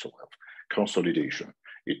of digital health. Consolidation.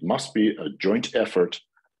 It must be a joint effort,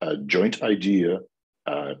 a joint idea,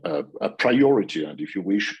 a priority, and if you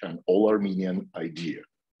wish, an all-Armenian idea.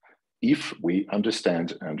 If we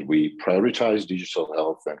understand and we prioritize digital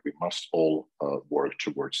health, then we must all work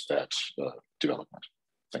towards that development.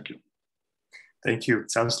 Thank you. Thank you. It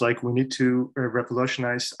sounds like we need to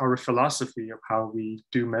revolutionize our philosophy of how we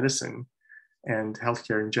do medicine and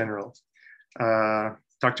healthcare in general.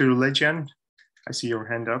 Dr. Ulejian, I see your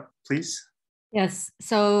hand up, please. Yes.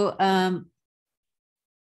 So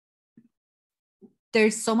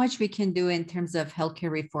there's so much we can do in terms of healthcare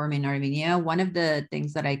reform in Armenia. One of the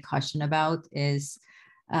things that I caution about is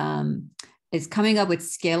coming up with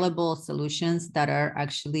scalable solutions that are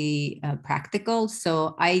actually practical.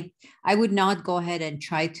 So I would not go ahead and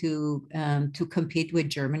try to compete with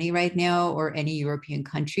Germany right now or any European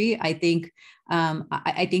country. I think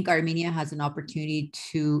Armenia has an opportunity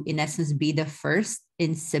to, in essence, be the first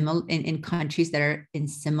in countries that are in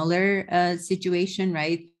similar situation,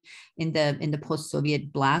 right? In the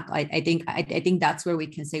post-Soviet bloc, I think that's where we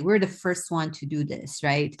can say we're the first one to do this,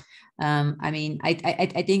 right? I mean,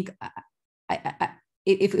 I think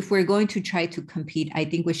if we're going to try to compete, I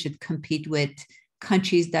think we should compete with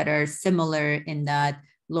countries that are similar in that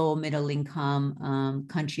low middle income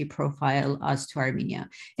country profile as to Armenia.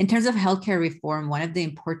 In terms of healthcare reform, one of the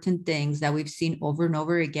important things that we've seen over and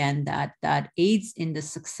over again that aids in the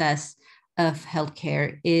success of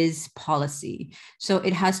healthcare is policy. So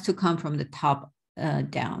it has to come from the top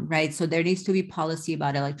down, right? So there needs to be policy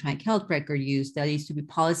about electronic health record use. There needs to be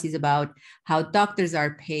policies about how doctors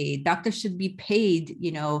are paid. Doctors should be paid,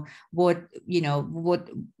 what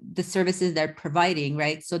the services they're providing,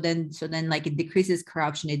 right? So then like it decreases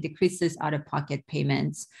corruption, it decreases out-of-pocket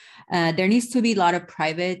payments. There needs to be a lot of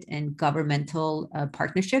private and governmental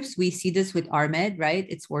partnerships. We see this with ARMED, right?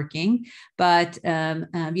 It's working, but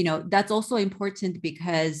that's also important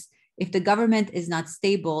because if the government is not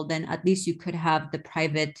stable, then at least you could have the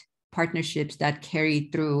private partnerships that carry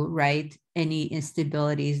through, right? Any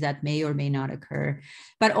instabilities that may or may not occur.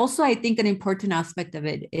 But also, I think an important aspect of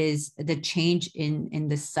it is the change in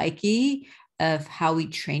the psyche of how we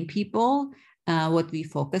train people, what we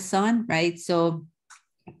focus on, right? So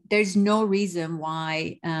there's no reason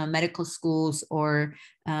why medical schools or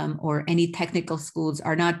any technical schools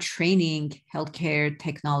are not training healthcare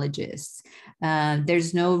technologists.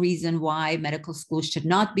 There's no reason why medical schools should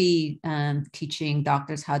not be teaching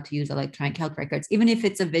doctors how to use electronic health records, even if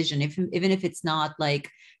it's a vision, even if it's not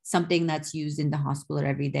like something that's used in the hospital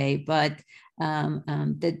every day. But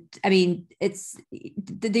it's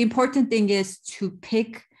the important thing is to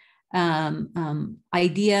pick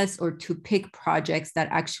ideas or to pick projects that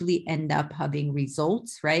actually end up having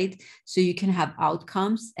results, right? So you can have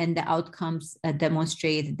outcomes, and the outcomes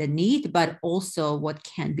demonstrate the need, but also what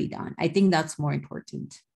can be done. I think that's more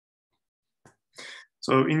important.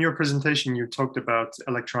 So in your presentation, you talked about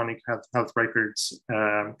electronic health records,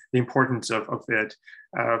 the importance of it.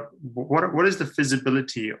 What is the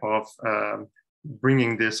feasibility of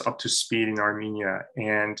bringing this up to speed in Armenia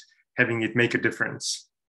and having it make a difference?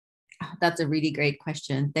 That's a really great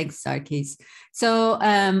question. Thanks, Sarkis. So,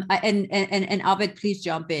 and Abed, please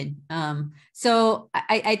jump in. So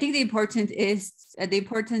I think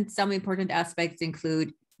some important aspects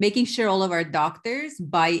include making sure all of our doctors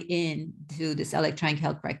buy in to this electronic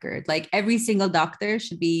health record. Like every single doctor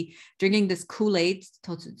should be drinking this Kool-Aid,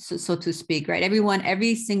 so to speak, right?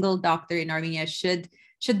 Every single doctor in Armenia should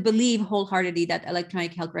believe wholeheartedly that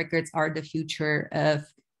electronic health records are the future of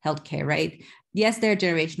healthcare, right? Yes, there are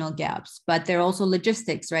generational gaps, but there are also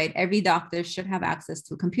logistics, right? Every doctor should have access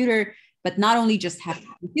to a computer. but not only just have a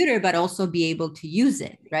computer, but also be able to use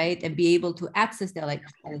it, right? And be able to access the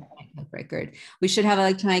electronic health record. We should have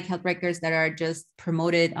electronic health records that are just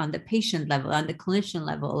promoted on the patient level, on the clinician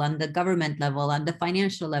level, on the government level, on the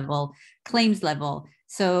financial level, claims level.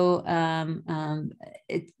 So, an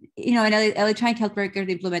electronic health record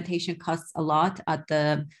implementation costs a lot at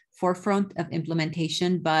the forefront of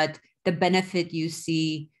implementation, but the benefit you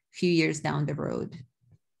see a few years down the road.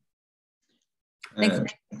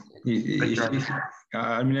 Thanks.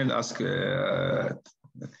 Armenia asked to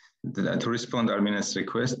respond to Armenia's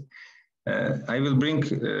request. I will bring,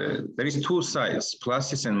 there is two sides,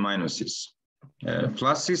 pluses and minuses.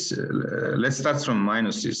 Pluses, let's start from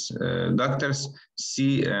minuses. Doctors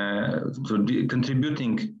see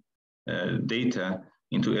contributing data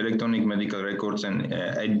into electronic medical records and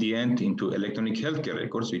at the end into electronic healthcare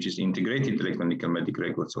records, which is integrated electronic medical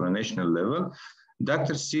records on a national level.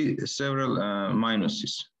 Doctors see several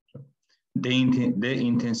minuses. The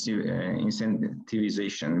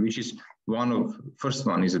incentivization, which is first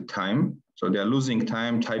one is a time. So they are losing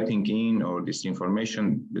time typing in or this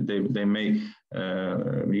information. They may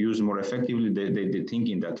use more effectively. They think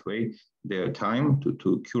in that way, their time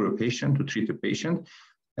to cure a patient, to treat a patient.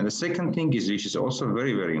 And the second thing is, which is also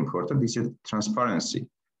very, very important, is transparency.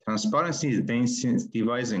 Transparency is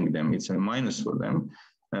incentivizing them. It's a minus for them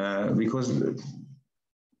because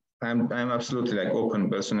I'm absolutely like open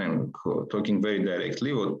person and talking very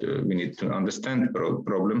directly. What we need to understand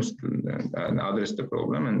problems and address the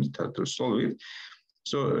problem and to solve it.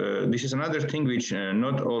 So this is another thing which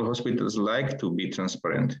not all hospitals like to be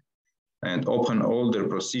transparent and open all their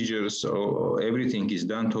procedures. Or everything is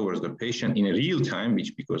done towards the patient in a real time,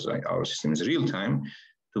 which because our system is real time,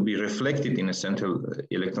 to be reflected in a central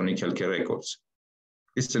electronic healthcare records.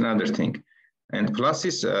 It's another thing. And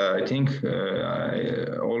pluses, I think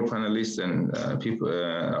all panelists and people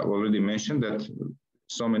already mentioned that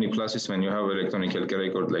so many pluses when you have electronic healthcare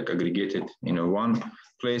record like aggregated in one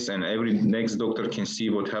place, and every next doctor can see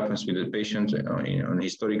what happens with the patient on a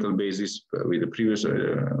historical basis with the previous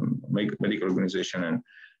medical organization and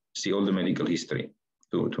see all the medical history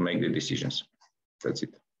to make the decisions. That's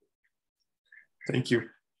it. Thank you.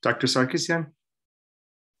 Dr. Sarkisyan?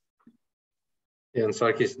 Yeah, and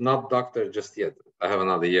Sarkis, not doctor just yet. I have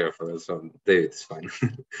another year for that, so David is fine.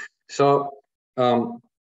 So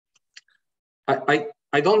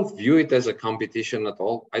I don't view it as a competition at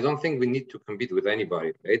all. I don't think we need to compete with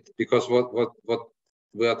anybody, right? Because what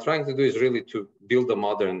we are trying to do is really to build a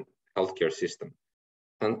modern healthcare system.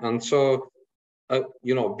 And so,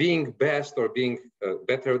 being best or being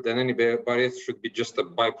better than anybody else should be just a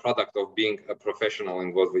byproduct of being a professional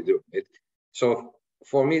in what we do, right? So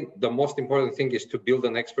for me, the most important thing is to build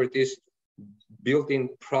an expertise, build in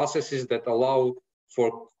processes that allow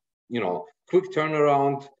for, quick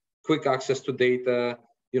turnaround, quick access to data,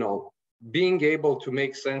 being able to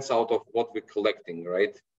make sense out of what we're collecting,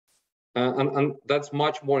 right? And that's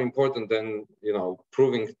much more important than,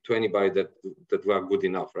 proving to anybody that we are good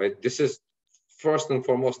enough, right? This is first and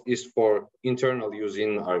foremost is for internal use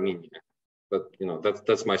in Armenia. But,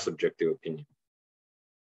 that's my subjective opinion.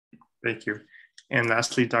 Thank you. And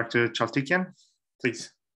lastly, Dr. Chavtikyan,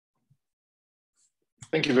 please.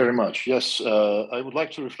 Thank you very much. Yes, I would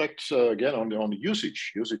like to reflect again on the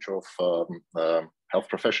usage of health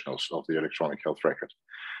professionals of the electronic health record.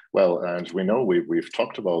 Well, and we know we've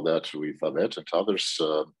talked about that with Avet and others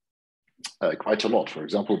quite a lot. For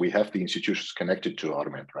example, we have the institutions connected to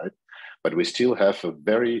Armen, right? But we still have a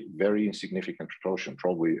very, very insignificant proportion,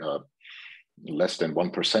 probably less than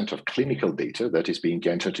 1% of clinical data that is being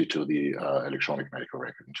entered into the electronic medical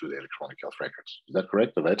record, into the electronic health records. Is that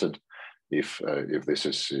correct, Avet? And if this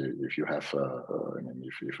is, if you have,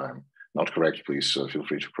 if I'm not correct, please feel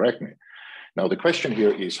free to correct me. Now, the question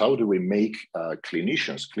here is, how do we make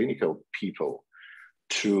clinicians, clinical people,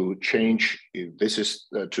 to change? This is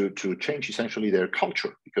to change essentially their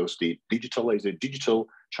culture, because the digital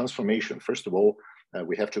transformation. First of all,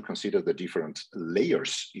 we have to consider the different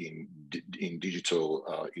layers in digital,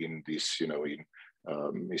 in this, in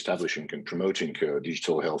establishing and promoting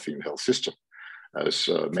digital health in health system. As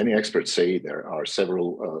many experts say, there are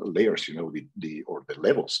several layers, the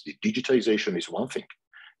levels. The digitization is one thing.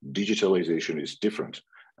 Digitalization is different.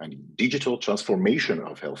 And digital transformation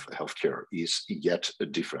of healthcare is yet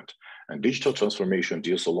different. And digital transformation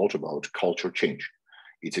deals a lot about culture change.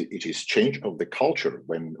 It is change of the culture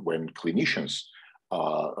when clinicians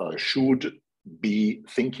should be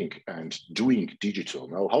thinking and doing digital.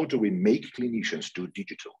 Now, how do we make clinicians do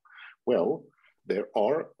digital? Well, there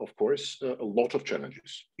are, of course, a lot of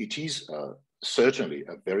challenges. It is certainly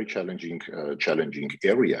a very challenging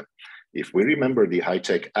area. If we remember the High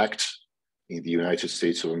Tech Act in the United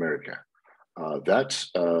States of America.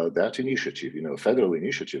 That initiative, federal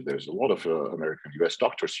initiative, there's a lot of American US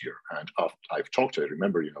doctors here. And I've talked, I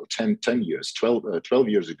remember, 10 years, 12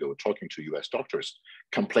 years ago, talking to US doctors,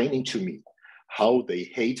 complaining to me how they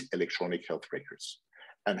hate electronic health records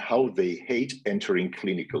and how they hate entering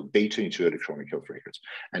clinical data into electronic health records.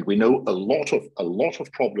 And we know a lot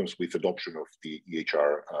of problems with adoption of the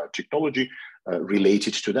EHR technology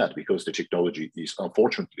related to that, because the technology is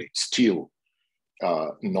unfortunately still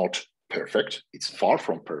not perfect. It's far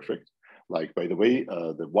from perfect. Like, by the way,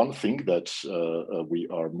 the one thing that we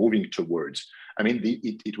are moving towards, I mean,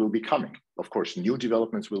 it will be coming. Of course, new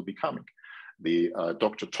developments will be coming. The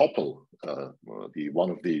Dr. Topol,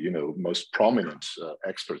 one of the most prominent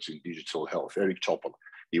experts in digital health, Eric Topol,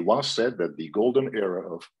 he once said that the golden era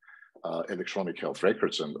of electronic health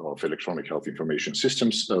records and of electronic health information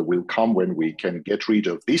systems will come when we can get rid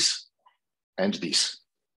of this and this.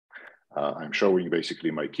 I'm showing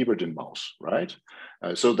basically my keyboard and mouse, right?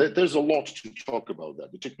 So there's a lot to talk about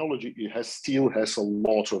that. The technology still has a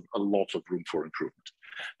lot of room for improvement,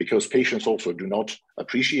 because patients also do not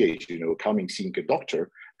appreciate, seeing a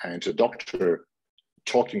doctor and a doctor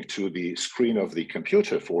talking to the screen of the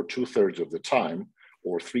computer for 2/3 of the time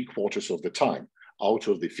or 3/4 of the time out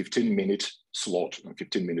of the 15-minute slot and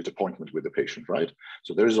 15-minute appointment with the patient, right?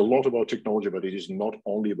 So there is a lot about technology, but it is not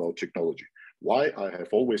only about technology. Why I have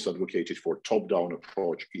always advocated for top-down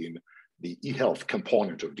approach in the e-health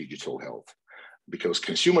component of digital health, because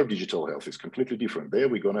consumer digital health is completely different. There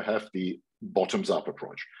we're going to have the bottoms-up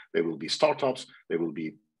approach. There will be startups, there will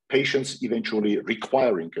be patients eventually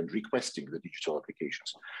requiring and requesting the digital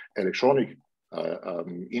applications. Electronic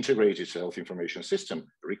integrated health information system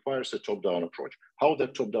requires a top-down approach. How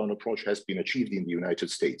that top-down approach has been achieved in the United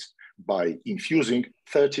States? By infusing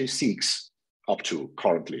up to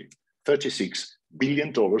currently $36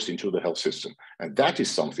 billion into the health system. And that is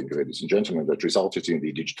something, ladies and gentlemen, that resulted in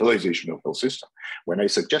the digitalization of health system. When I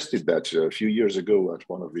suggested that a few years ago at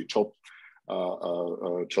one of the top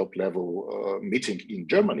level meeting in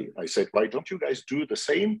Germany, I said, why don't you guys do the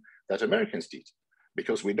same that Americans did?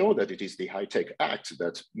 Because we know that it is the High-Tech Act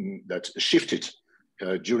that shifted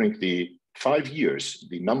during the 5 years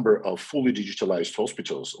the number of fully digitalized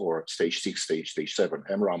hospitals, or stage 6, stage 7,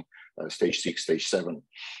 MRAM, stage 6, stage 7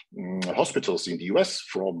 hospitals in the US,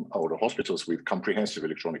 or hospitals with comprehensive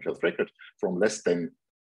electronic health record, from less than,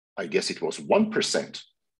 I guess it was 1%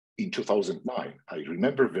 in 2009. I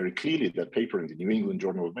remember very clearly that paper in the New England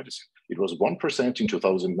Journal of Medicine. It was 1% in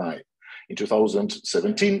 2009. In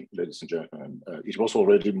 2017, ladies and gentlemen, it was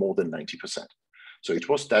already more than 90%. So it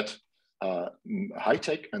was that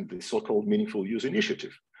high-tech and the so-called meaningful use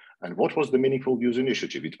initiative. And what was the meaningful use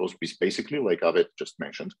initiative? It was basically, like Abed just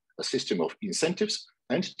mentioned, a system of incentives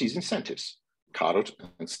and disincentives, carrot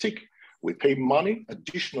and stick. We pay money,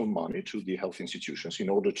 additional money, to the health institutions in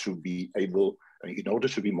order to be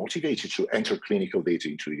motivated to enter clinical data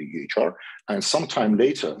into the EHR. And sometime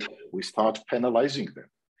later, we start penalizing them.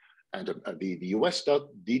 And the US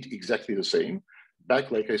did exactly the same.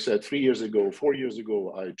 Back, like I said, 4 years ago,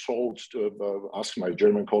 I asked my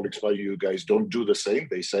German colleagues, why you guys don't do the same?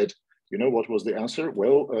 They said, what was the answer?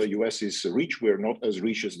 Well, US is rich. We're not as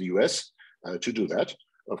rich as the US to do that.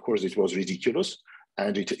 Of course, it was ridiculous.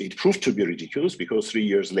 And it proved to be ridiculous because 3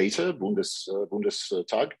 years later,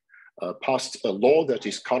 Bundestag passed a law that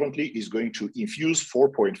is going to infuse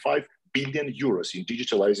 4.5 billion euros in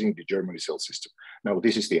digitalizing the Germany's health system. Now,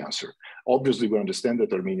 this is the answer. Obviously, we understand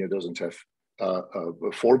that Armenia doesn't have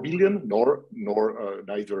 4 billion,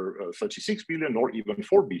 neither 36 billion, nor even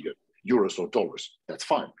 4 billion euros or dollars. That's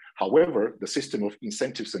fine. However, the system of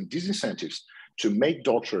incentives and disincentives to make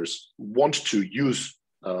doctors want to use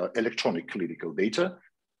electronic clinical data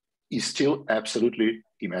is still absolutely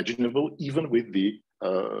imaginable, even with the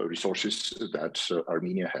resources that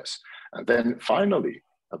Armenia has. And then finally,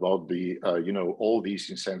 about the all these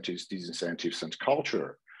incentives, disincentives, and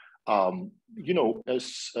culture.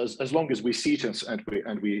 As long as we see it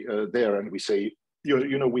and we say,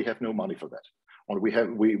 we have no money for that, or we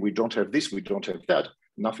don't have this, we don't have that,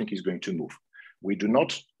 nothing is going to move. We do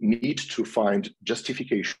not need to find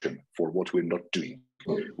justification for what we're not doing.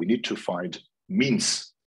 We need to find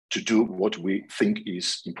means to do what we think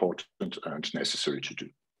is important and necessary to do.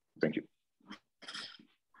 Thank you.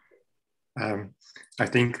 I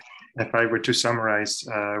think if I were to summarize,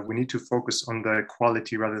 we need to focus on the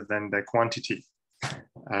quality rather than the quantity.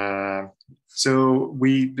 So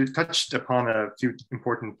we touched upon a few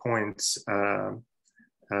important points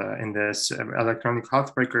in this electronic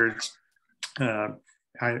health records.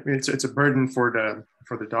 It's a burden for the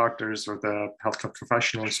doctors or the healthcare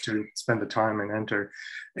professionals to spend the time and enter.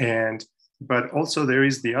 And But also there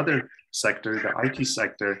is the other sector, the IT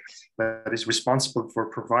sector, that is responsible for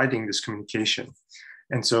providing this communication.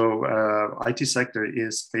 And so IT sector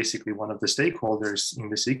is basically one of the stakeholders in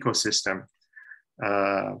this ecosystem.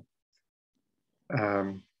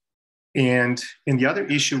 And the other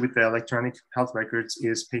issue with the electronic health records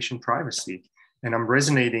is patient privacy. And I'm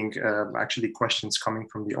resonating actually questions coming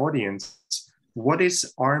from the audience. What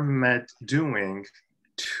is ARMED doing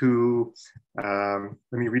to, let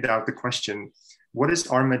me read out the question. What is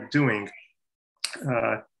ARMED doing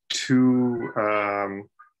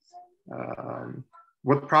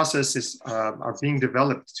what processes are being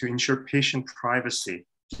developed to ensure patient privacy,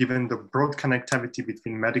 given the broad connectivity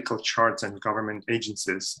between medical charts and government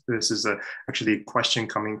agencies? This is actually a question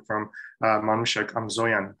coming from Manushak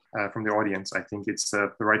Amzoyan from the audience. I think it's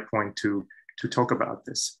the right point to talk about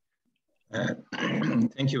this.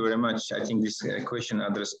 Thank you very much. I think this question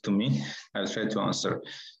addressed to me. I'll try to answer.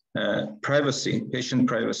 Privacy, patient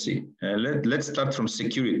privacy. Let's start from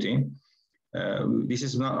security. This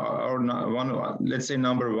is not our one. Let's say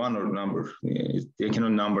number one or number. They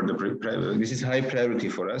cannot number the privacy. This is high priority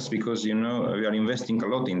for us because we are investing a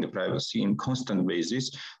lot in the privacy in constant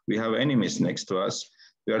basis. We have enemies next to us.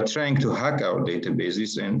 We are trying to hack our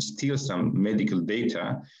databases and steal some medical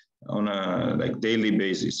data on a daily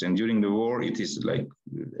basis. And during the war, it is like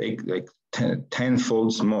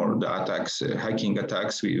 10-fold more. The attacks, hacking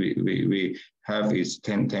attacks we have is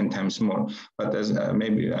 10 times more. But as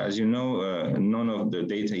you know, none of the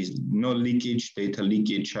data is, no leakage, data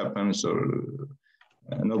leakage happens, or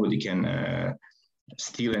nobody can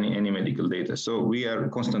steal any medical data. So we are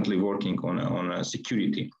constantly working on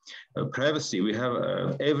security. Privacy, we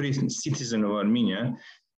have every citizen of Armenia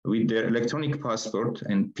with their electronic passport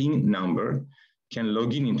and PIN number can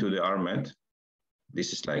log in into the ARMED.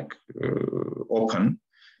 This is open.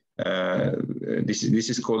 This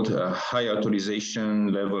is called a high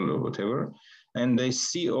authorization level or whatever. And they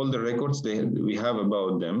see all the records we have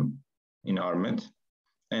about them in ARMED.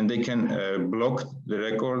 And they can block the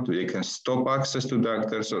record, they can stop access to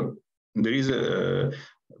doctors. So there is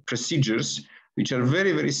procedures which are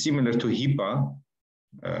very, very similar to HIPAA,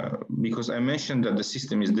 because I mentioned that the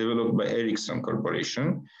system is developed by Ericsson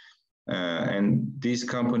Corporation, and this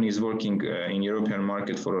company is working in European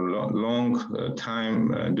market for a long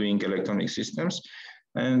time doing electronic systems.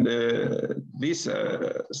 And these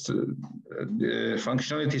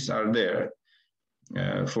functionalities are there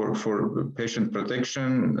for patient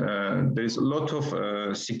protection. There is a lot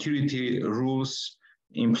of security rules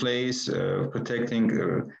in place protecting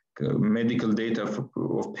medical data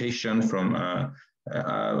of patient from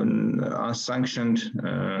unsanctioned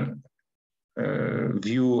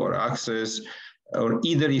view or access, or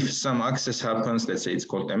either if some access happens, let's say it's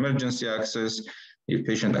called emergency access, if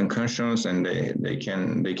patient unconscious and he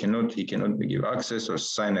cannot give access or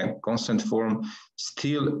sign a consent form,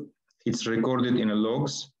 still it's recorded in a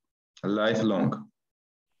logs lifelong.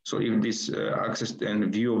 So if this access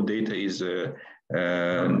and view of data is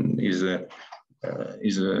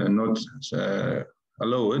not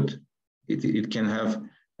allowed, it can have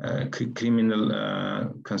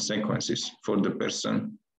criminal consequences for the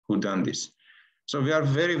person who done this. So we are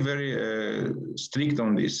very, very strict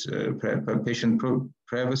on this patient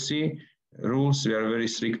privacy rules. We are very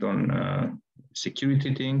strict on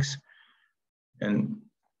security things. And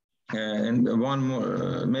one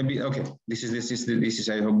more, maybe, okay, this is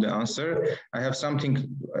I hope the answer. I have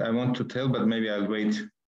something I want to tell, but maybe I'll wait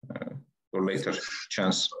for later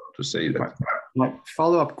chance to say that. My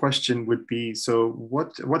follow-up question would be, so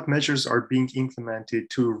what measures are being implemented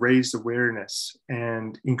to raise awareness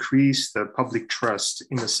and increase the public trust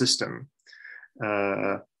in the system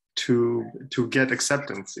to get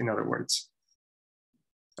acceptance, in other words,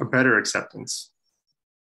 a better acceptance?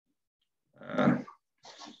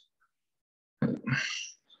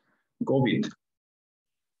 COVID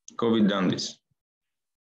done this.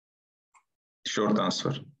 Short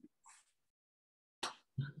answer.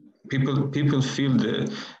 People feel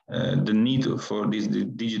the need for this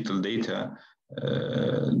digital data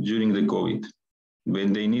during the COVID.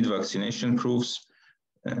 When they need vaccination proofs,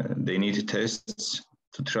 they need tests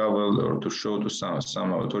to travel or to show to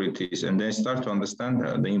some authorities, and they start to understand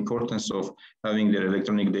the importance of having their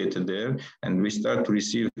electronic data there. And we start to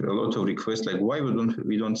receive a lot of requests like, why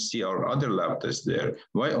we don't see our other lab tests there?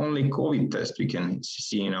 Why only COVID tests we can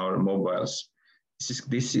see in our mobiles?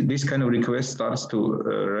 This kind of request starts to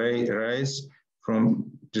rise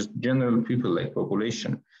from just general people like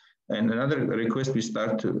population. And another request we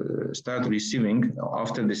start receiving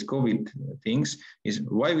after this COVID things is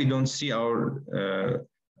why we don't see our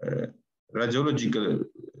radiological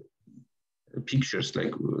pictures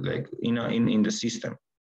like in the system.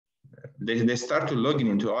 They start to log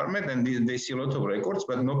into ARMED and they see a lot of records,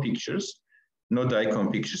 but no pictures, no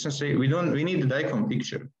DICOM pictures, and say we need a DICOM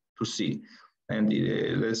picture to see. And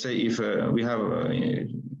let's say if we have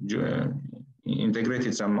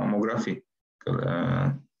integrated some mammography,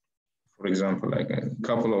 for example, like a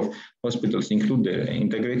couple of hospitals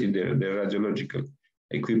integrated their radiological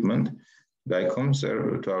equipment, DICOM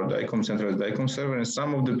server to our DICOM centralized DICOM server, and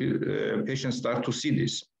some of the patients start to see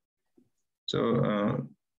this. So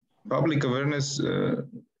public awareness,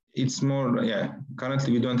 it's more, yeah,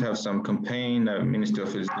 currently we don't have some campaign, Ministry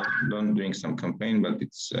of Health is doing some campaign, but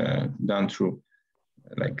it's done through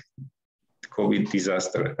like COVID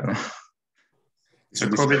disaster. So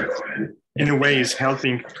COVID, in a way, is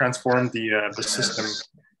helping transform the system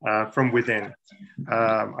from within.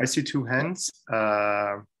 I see two hands.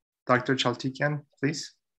 Dr. Chaltikian,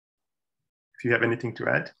 please, if you have anything to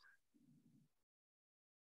add.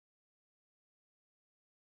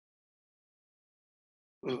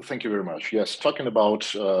 Thank you very much. Yes, talking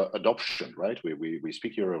about adoption, right? We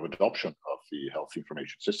speak here of adoption of the health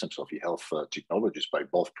information systems, of the health technologies by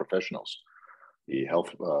both professionals, the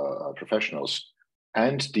health professionals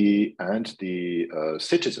and the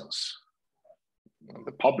citizens,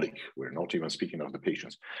 the public. We're not even speaking of the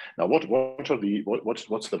patients. Now, what's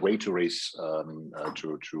the way to raise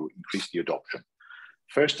to increase the adoption?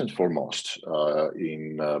 First and foremost,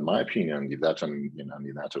 in my opinion, in that and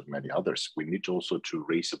in that of many others, we need also to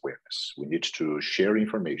raise awareness. We need to share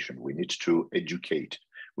information. We need to educate.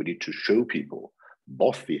 We need to show people,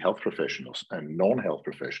 both the health professionals and non-health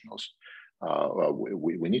professionals.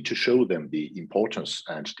 We need to show them the importance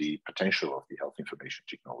and the potential of the health information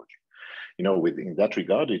technology. You know, in that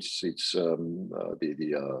regard, it's ladies and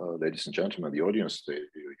gentlemen, the audience,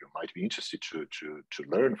 you might be interested to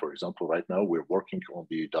learn. For example, right now we're working on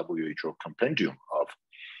the WHO compendium of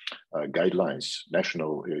guidelines,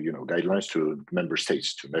 national, guidelines to member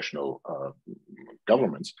states, to national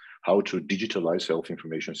governments, how to digitalize health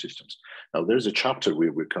information systems. Now, there's a chapter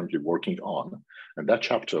we're currently working on, and that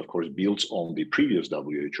chapter, of course, builds on the previous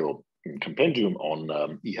WHO compendium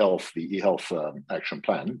on e-health, the e-health action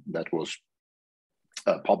plan that was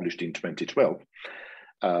published in 2012.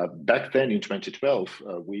 Back then in 2012,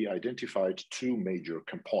 we identified two major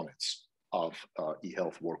components of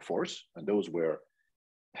e-health workforce, and those were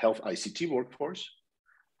health ICT workforce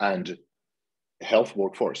and health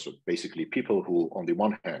workforce. So basically people who, on the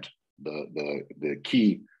one hand, the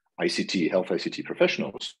key ICT, health ICT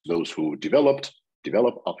professionals, those who develop,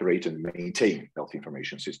 operate, and maintain health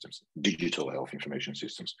information systems, digital health information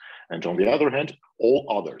systems. And on the other hand, all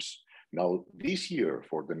others. Now, this year,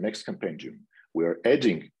 for the next compendium, we're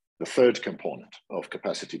adding the third component of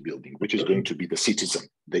capacity building, which is going to be the citizen,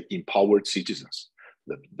 the empowered citizens,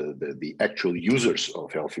 the actual users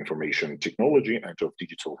of health information technology and of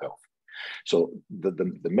digital health. So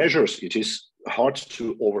the measures, it is hard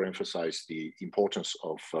to overemphasize the importance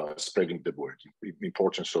of spreading the word, the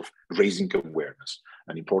importance of raising awareness,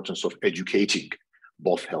 and importance of educating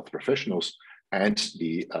both health professionals and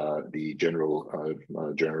the general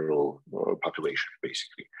population,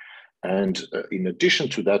 basically. And in addition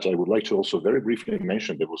to that, I would like to also very briefly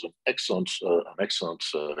mention there was an excellent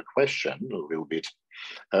question a little bit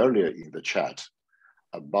earlier in the chat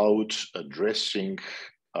about addressing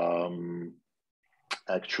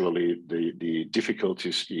actually the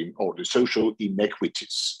difficulties or the social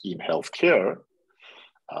inequities in healthcare,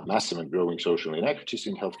 massive and growing social inequities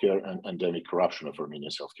in healthcare, and endemic corruption of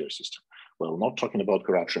Armenia's healthcare system. Well, not talking about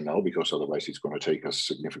corruption now, because otherwise it's going to take us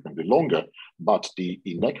significantly longer, but the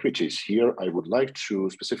inequities here, I would like to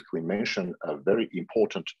specifically mention a very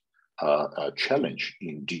important challenge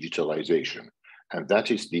in digitalization, and that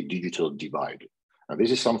is the digital divide. And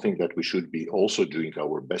this is something that we should be also doing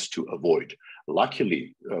our best to avoid.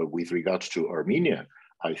 Luckily, with regards to Armenia,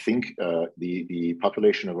 I think the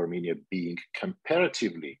population of Armenia being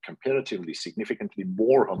comparatively significantly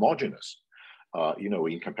more homogeneous,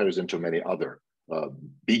 in comparison to many other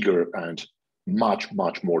bigger and much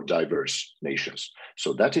more diverse nations.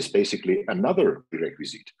 So that is basically another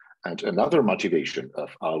prerequisite and another motivation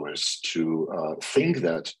of ours to think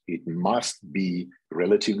that it must be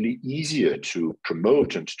relatively easier to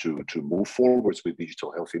promote and to move forwards with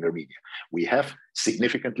digital health in Armenia. We have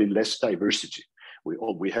significantly less diversity.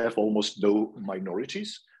 We have almost no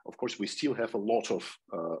minorities. Of course, we still have a lot of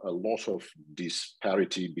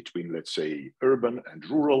disparity between, let's say, urban and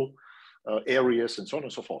rural areas and so on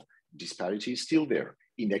and so forth. Disparity is still there.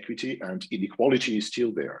 Inequity and inequality is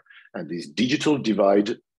still there. And this digital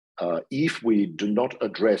divide, if we do not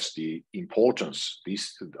address the importance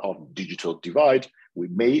of digital divide, we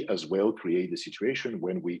may as well create a situation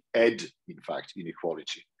when we add, in fact,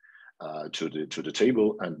 inequality to the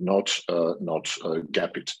table and not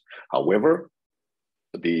gap it. However,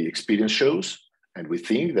 the experience shows, and we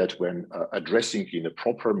think that when addressing in a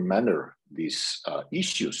proper manner these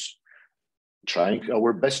issues, trying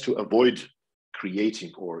our best to avoid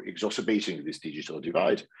creating or exacerbating this digital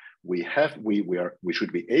divide, we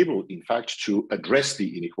should be able, in fact, to address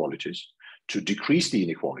the inequalities, to decrease the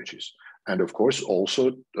inequalities. And of course,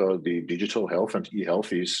 also the digital health and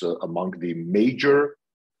e-health is among the major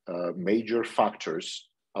factors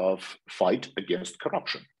of fight against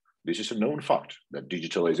corruption. This is a known fact that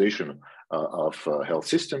digitalization of health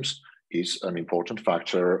systems is an important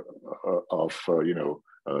factor of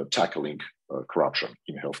tackling corruption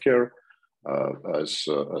in healthcare as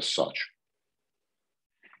such.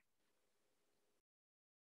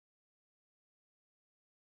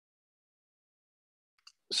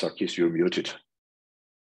 Sarkis, you're muted.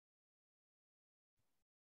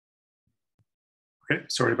 Okay,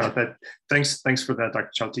 sorry about that. Thanks for that,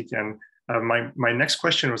 Dr. Chaltikian. My next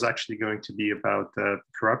question was actually going to be about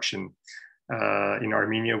corruption in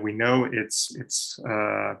Armenia. We know it's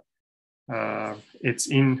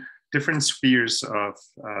in different spheres of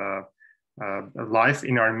life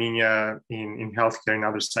in Armenia, in healthcare and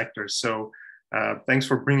other sectors. So thanks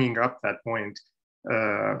for bringing up that point.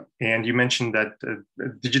 And you mentioned that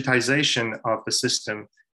digitization of the system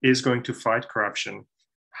is going to fight corruption.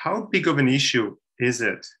 How big of an issue is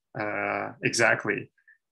it exactly?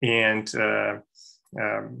 And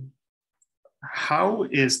how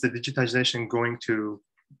is the digitization going to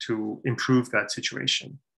improve that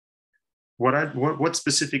situation? What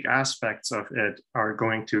specific aspects of it are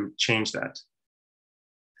going to change that?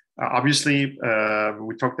 Obviously,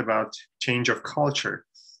 we talked about change of culture,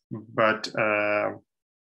 but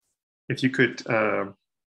if you could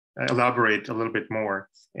elaborate a little bit more,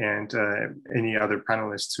 and any other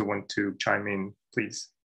panelists who want to chime in, please.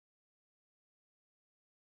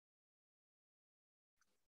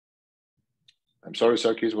 I'm sorry,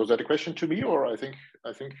 Sarkis, was that a question to me, or I think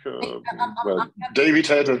well, David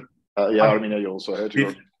had a yeah, Armenia, you also had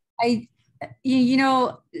your.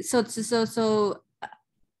 So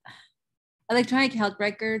electronic health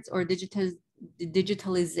records or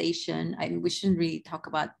digitalization, we shouldn't really talk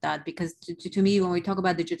about that, because to me, when we talk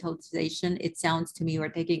about digitalization, it sounds to me we're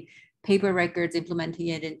taking paper records, implementing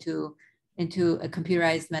it into a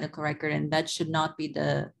computerized medical record, and that should not be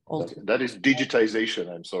the ultimate. That is digitization.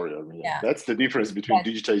 I'm sorry, Armenia. Yeah. That's the difference between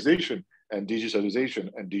digitization and digitalization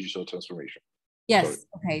and digital transformation. Yes. Sorry.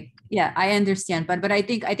 Okay. Yeah, I understand, but I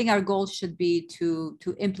think our goal should be to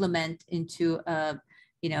implement into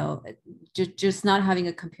just not having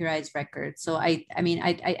a computerized record. So I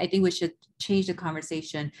think we should change the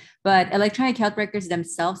conversation. But electronic health records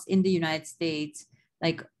themselves in the United States,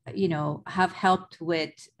 have helped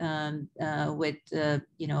with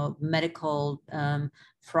medical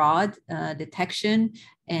fraud detection,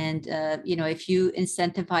 and if you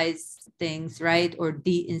incentivize things, right, or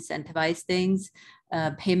de-incentivize things,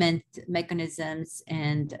 payment mechanisms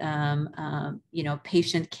and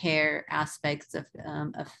patient care aspects of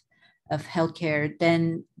healthcare,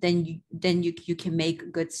 then you can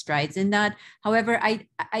make good strides in that. However, I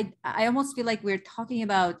almost feel like we're talking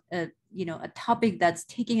about a topic that's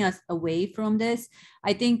taking us away from this.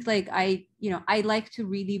 I think I like to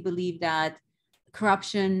really believe that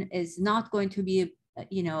corruption is not going to be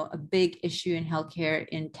a big issue in healthcare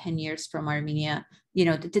in 10 years from Armenia,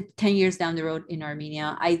 10 years down the road in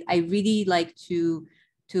Armenia. I really like to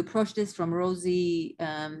approach this from rosy,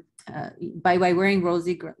 by wearing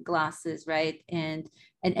rosy glasses, right? And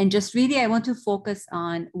just really, I want to focus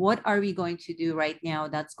on what are we going to do right now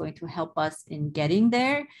that's going to help us in getting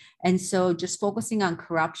there. And so just focusing on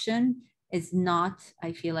corruption is not,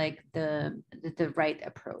 I feel like, the right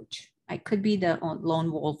approach. I could be the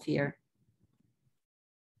lone wolf here.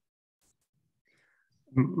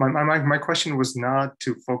 My question was not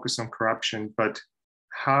to focus on corruption, but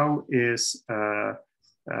how is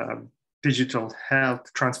digital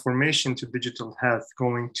health, transformation to digital health,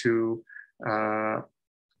 going to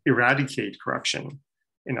eradicate corruption,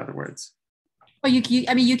 in other words? Well, you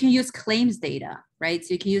can use claims data, right?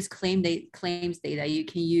 So you can use claims data. You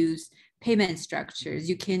can use payment structures.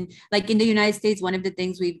 You can, like in the United States, one of the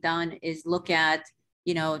things we've done is look at,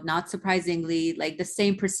 not surprisingly, like the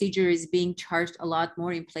same procedure is being charged a lot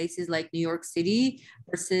more in places like New York City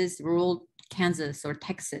versus rural Kansas or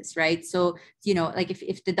Texas, right? So, like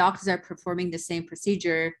if the doctors are performing the same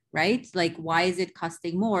procedure, right? Like, why is it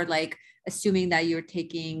costing more? Like, assuming that you're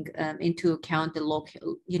taking into account the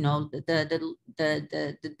local, the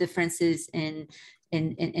differences in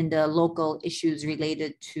in the local issues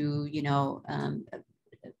related to, you know,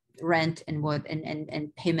 rent and what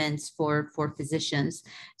and payments for physicians.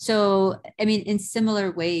 So I mean, in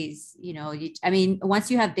similar ways, you know, I mean, once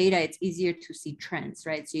you have data, it's easier to see trends,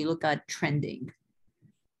 right? So you look at trending.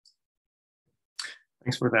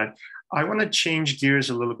 Thanks for that. I want to change gears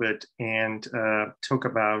a little bit and talk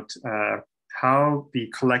about how the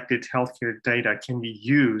collected healthcare data can be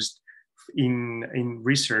used in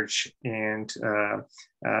research and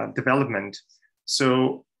development.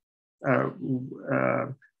 So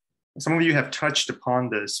some of you have touched upon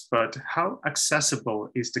this, but how accessible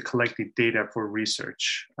is the collected data for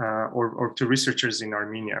research or to researchers in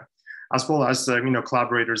Armenia, as well as you know,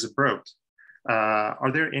 collaborators abroad?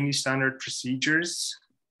 Are there any standard procedures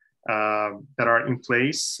that are in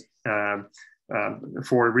place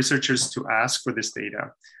for researchers to ask for this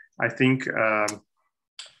data? I think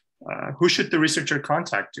who should the researcher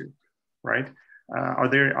contact to, right? Are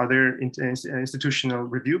there institutional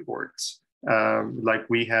review boards like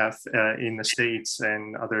we have in the States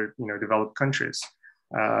and other, you know, developed countries?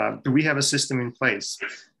 Do we have a system in place?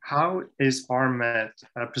 How is RMED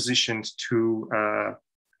positioned to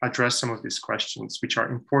address some of these questions, which are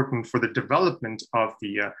important for the development of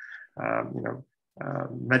the you know,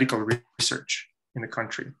 medical research in the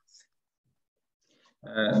country?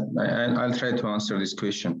 I'll try to answer this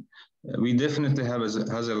question. We definitely have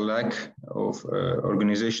a lack of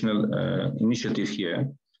organizational initiative here.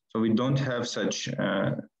 So we don't have such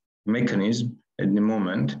mechanism at the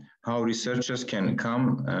moment how researchers can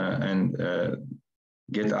come and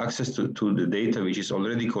get access to the data which is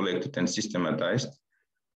already collected and systematized.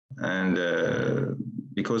 And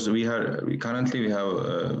because we currently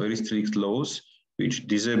have very strict laws which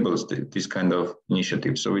disables this kind of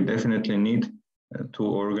initiative. So we definitely need to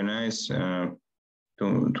organize to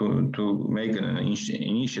make an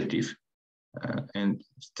initiative and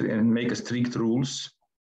make a strict rules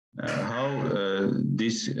how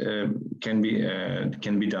this can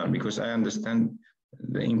be done, because I understand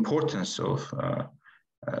the importance of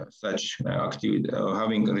such activity,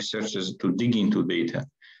 having researchers to dig into data,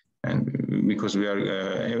 and because we are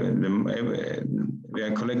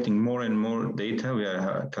collecting more and more data, we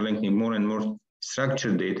are collecting more and more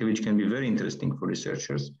structured data, which can be very interesting for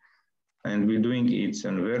researchers. And we're doing it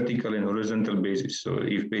on a vertical and horizontal basis. So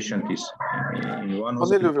if patient is in one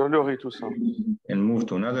hospital and move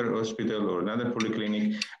to another hospital or another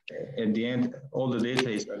polyclinic, at the end, all the data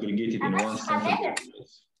is aggregated in one central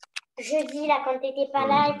place. Jeudi, là, quand tu n'étais pas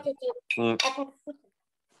là et que tu étais à ton foot,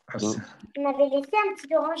 on avait laissé un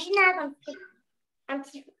petit orangina dans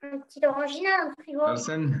le frigo.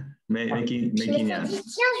 Arsène, mais je me suis dit, tiens, je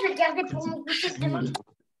vais le garder pour mon goûter de demain.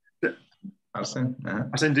 Arsène,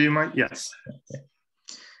 Arsène, do you mind? Yes.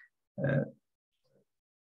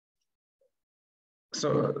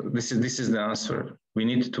 So this is the answer. We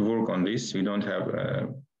need to work on this. We don't have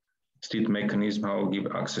a strict mechanism how to give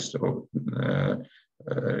access to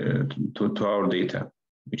our data,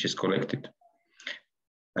 which is collected.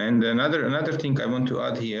 And another thing I want to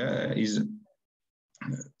add here is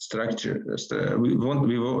structure. We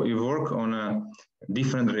work on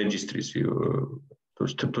different registries to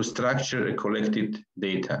structure a collected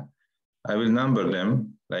data. I will number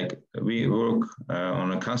them. Like we work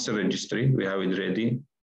on a cancer registry. We have it ready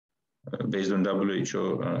based on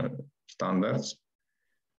WHO standards.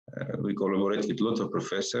 We collaborate with lots of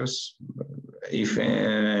professors,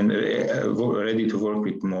 ready to work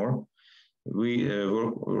with more. We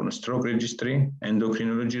work on a stroke registry,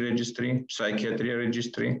 endocrinology registry, psychiatry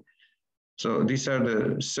registry. So these are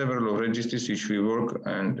the several registries which we work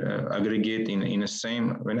and aggregate in the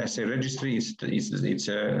same. When I say registry, it's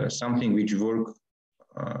something which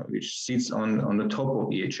which sits on the top of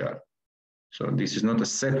EHR. So this is not a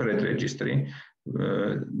separate registry.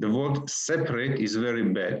 The word separate is very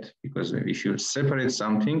bad, because if you separate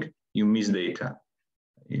something, you miss data.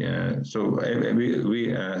 Yeah, so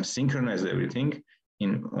we synchronize everything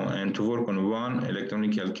and to work on one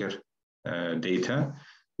electronic healthcare data,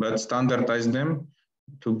 but standardize them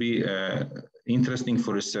to be interesting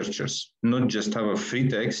for researchers, not just have a free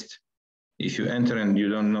text if you enter and you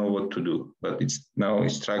don't know what to do, but it's now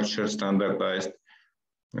structured, standardized,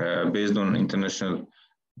 based on international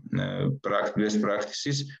best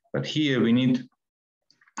practices. But here we need,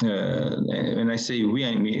 when I say we,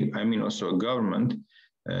 I mean also a government,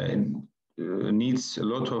 needs a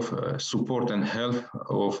lot of support and help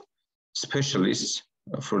of specialists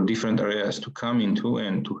for different areas to come into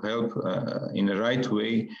and to help in the right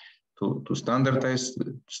way to standardize,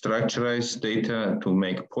 structurize data, to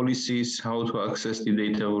make policies, how to access the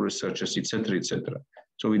data of researchers, etc., etc.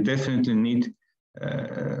 So we definitely need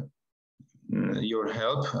your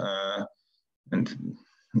help. And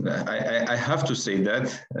I have to say that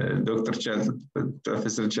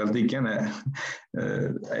Professor Chaldikian,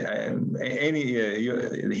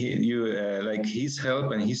 like his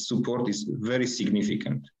help and his support is very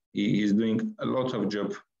significant. He is doing a lot of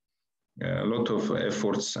job, a lot of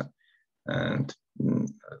efforts, and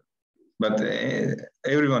but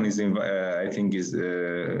everyone is I think is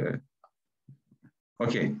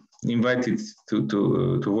okay, invited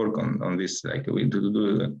to work on this, like to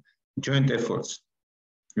do joint efforts.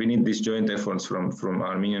 We need these joint efforts from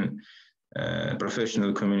Armenian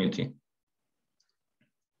professional community.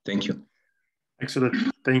 Thank you. Excellent.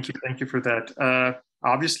 Thank you for that.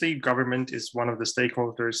 Obviously, government is one of the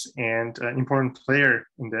stakeholders and an important player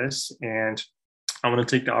in this. And I want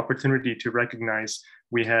to take the opportunity to recognize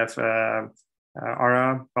we have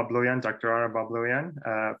Ara Babloyan, Dr. Ara Babloyan,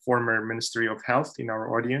 former Ministry of Health in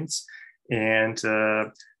our audience. And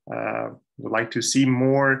would like to see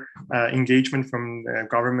more engagement from the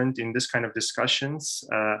government in this kind of discussions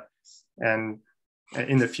and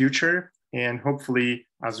in the future. And hopefully,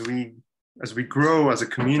 as we grow as a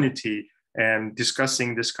community and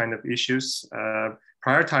discussing this kind of issues,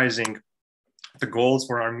 prioritizing the goals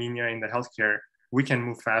for Armenia in the healthcare, we can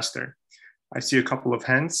move faster. I see a couple of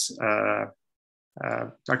hands.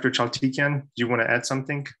 Dr. Chaltikian, do you want to add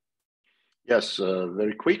something? Yes,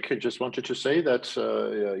 very quick. I just wanted to say that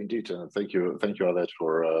indeed, thank you, Alet,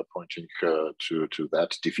 for pointing to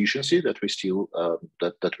that deficiency that we still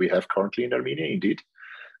that we have currently in Armenia. Indeed,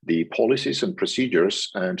 the policies and procedures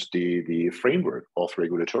and the framework, both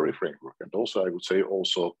regulatory framework and also I would say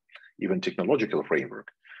also even technological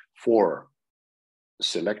framework for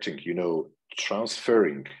selecting,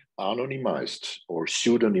 transferring anonymized or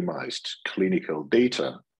pseudonymized clinical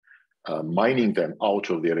data, mining them out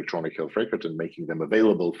of the electronic health record and making them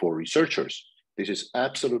available for researchers. This is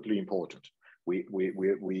absolutely important.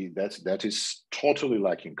 That is totally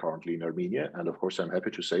lacking currently in Armenia, and of course, I'm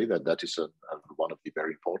happy to say that is one of the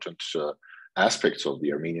very important aspects of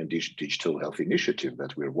the Armenian digital health initiative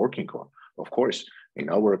that we're working on. Of course, in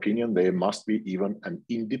our opinion, there must be even an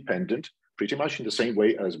independent, pretty much in the same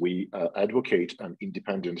way as we advocate an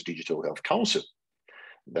independent digital health council,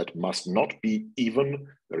 that must not be even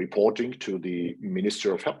reporting to the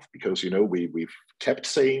Minister of Health, because we've kept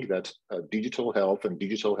saying that digital health and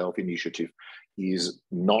digital health initiative is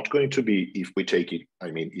not going to be, if we take it,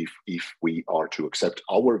 if we are to accept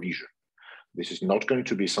our vision, this is not going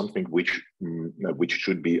to be something which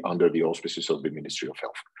should be under the auspices of the Ministry of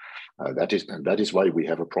Health. That is why we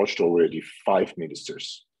have approached already 5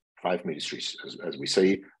 ministries, as we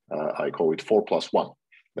say. I call it 4+1: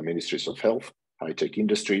 the Ministries of Health, high-tech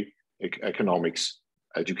industry, economics,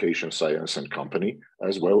 education, science, and company,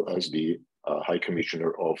 as well as the High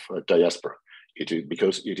Commissioner of Diaspora.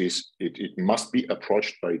 It must be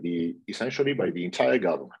approached essentially by the entire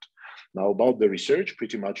government. Now, about the research,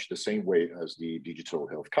 pretty much the same way as the Digital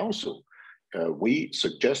Health Council, we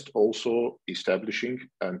suggest also establishing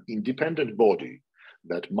an independent body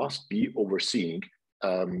that must be overseeing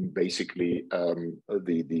basically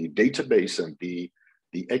the database and the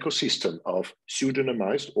ecosystem of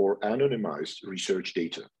pseudonymized or anonymized research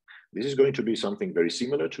data. This is going to be something very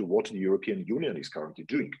similar to what the European Union is currently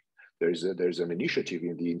doing. There's an initiative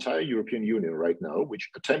in the entire European Union right now which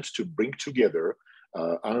attempts to bring together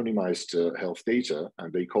anonymized health data,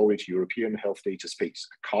 and they call it European Health Data Space,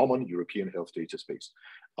 a common European health data space.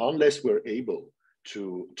 Unless we're able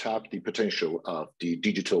to tap the potential of the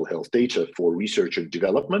digital health data for research and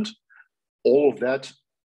development, all of that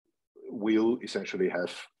will essentially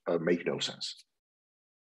make no sense.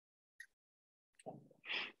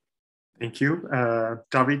 Thank you.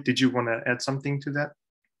 David, did you want to add something to that?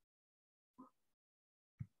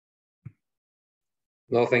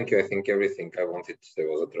 No, thank you. I think everything I wanted to say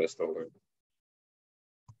was addressed already.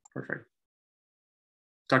 Perfect.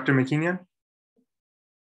 Dr. McKinnon?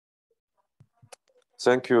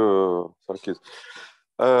 Thank you, Sarkis.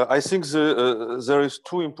 I think there is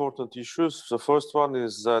 2 important issues. The first one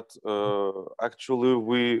is that actually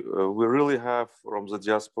we really have from the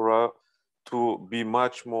diaspora to be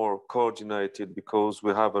much more coordinated, because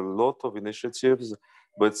we have a lot of initiatives,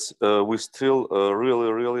 but we still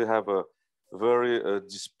really have a very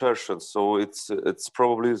dispersion. So it's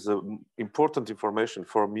probably the important information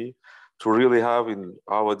for me to really have in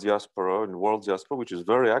our diaspora, in world diaspora, which is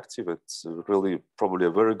very active. It's really probably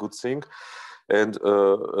a very good thing. And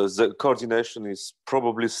the coordination is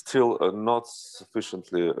probably still not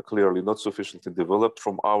sufficiently developed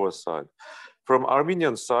from our side. From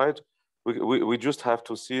Armenian side, we just have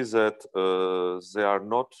to see that they are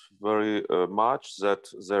not very much, that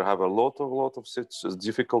they have a lot of such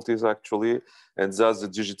difficulties actually, and thus the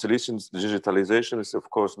digitalization is of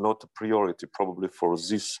course not a priority probably for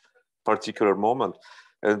this particular moment.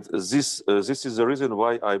 And this is the reason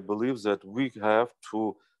why I believe that we have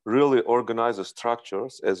to really organize the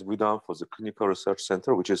structures as we done for the Clinical Research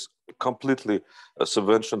Center, which is completely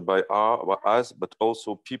subventioned by us, but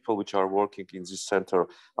also people which are working in this center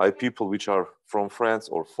are people which are from France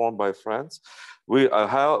or formed by France. We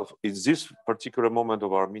have, in this particular moment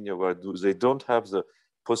of Armenia, where they don't have the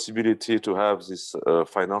possibility to have this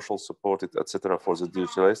financial support, etc., for the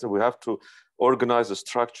digitalization, we have to organize the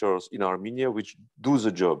structures in Armenia which do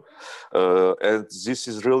the job. And this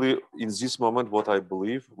is really, in this moment, what I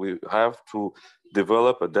believe. We have to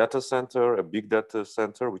develop a data center, a big data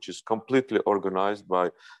center, which is completely organized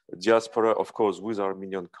by diaspora, of course, with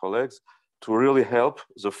Armenian colleagues, to really help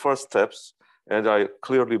the first steps. And I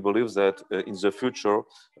clearly believe that in the future,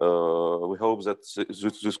 we hope that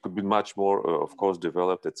this could be much more, of course,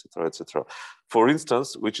 developed, etc., etc. For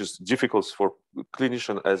instance, which is difficult for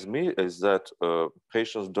clinician as me, is that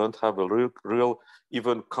patients don't have a real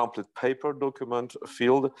even complete paper document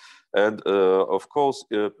field, and of course,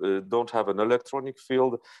 don't have an electronic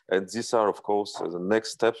field. And these are, of course, the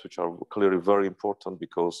next steps, which are clearly very important,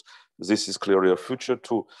 because this is clearly a future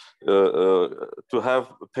to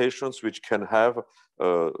have patients which can have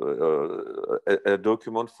a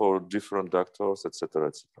document for different doctors, etc.,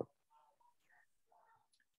 etc.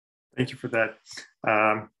 Thank you for that.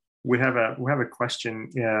 We have a question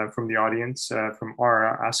from the audience, from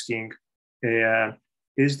Ara, asking,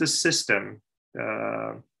 is the system,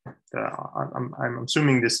 I'm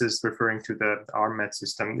assuming this is referring to the RMED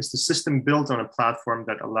system, is the system built on a platform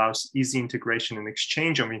that allows easy integration and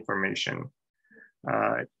exchange of information,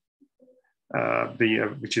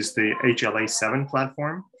 which is the HLA7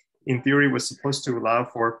 platform? In theory, was supposed to allow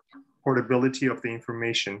for portability of the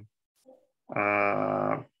information.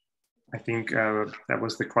 I think that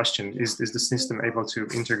was the question. Is the system able to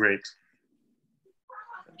integrate?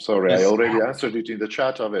 Sorry, I already answered it in the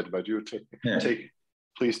chat of it, but you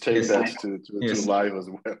please take that to live as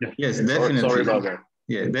well. Yes, definitely. Sorry about that.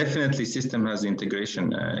 Yeah, definitely system has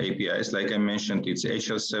integration APIs. Like I mentioned, it's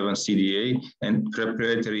HL7 CDA and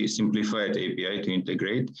proprietary simplified API to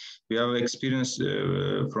integrate. We have experience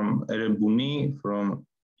from Erebuni, from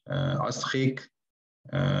Astrik,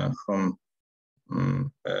 from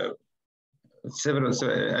several, so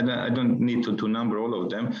I don't need to number all of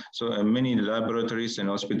them. So many laboratories and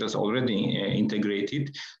hospitals already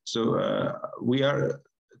integrated. So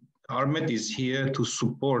RMED is here to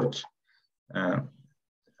support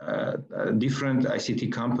different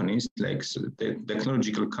ICT companies, like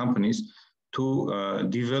technological companies, to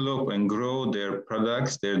develop and grow their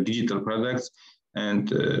products, their digital products, and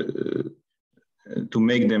to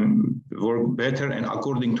make them work better and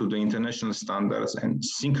according to the international standards, and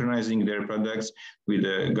synchronizing their products with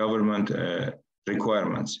the government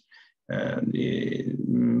requirements.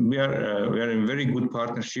 We are in very good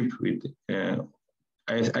partnership with,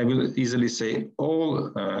 I will easily say,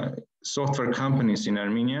 all software companies in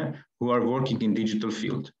Armenia who are working in digital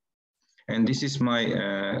field. And this is my,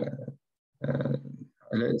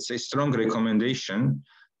 let's say, strong recommendation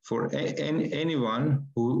for anyone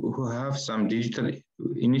who have some digital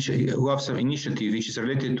initiative, which is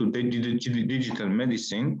related to digital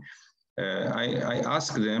medicine. I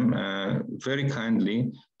ask them very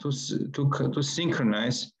kindly to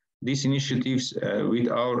synchronize these initiatives with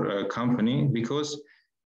our company, because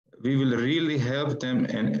we will really help them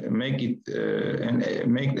and make it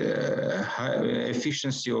make the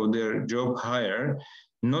efficiency of their job higher,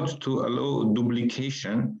 not to allow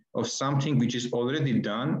duplication of something which is already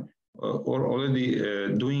done or already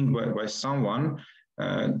doing by someone,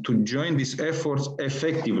 to join these efforts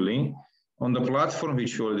effectively on the platform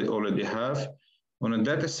which we already have, on the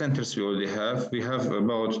data centers we already have. We have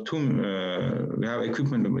about we have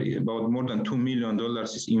equipment, about more than $2 million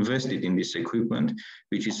is invested in this equipment,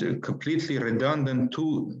 which is completely redundant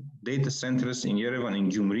to data centers in Yerevan, in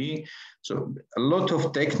Gyumri. So a lot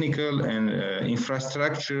of technical and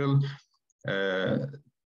infrastructural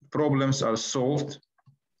problems are solved.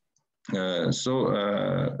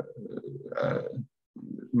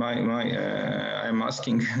 I'm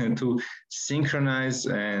asking to synchronize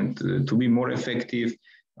and to be more effective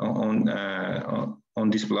on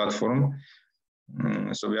this platform.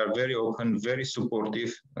 So we are very open, very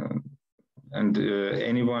supportive, and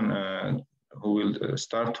anyone who will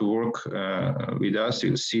start to work with us,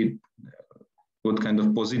 you'll see what kind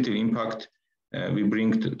of positive impact we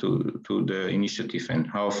bring to the initiative and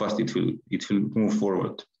how fast it will move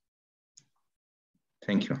forward.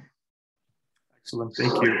 Thank you. Excellent,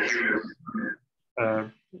 thank you.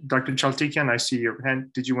 Dr. Chaltikian, I see your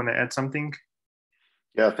hand. Did you want to add something?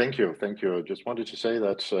 Yeah, thank you. I just wanted to say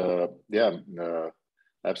that,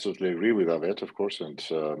 absolutely agree with Avet, of course, and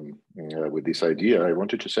with this idea. I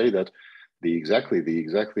wanted to say that the exact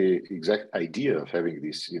idea of having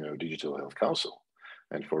this, digital health council,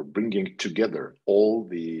 and for bringing together all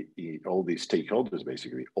the stakeholders,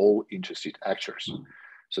 basically all interested actors.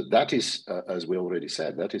 So that is, as we already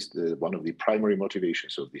said, that is one of the primary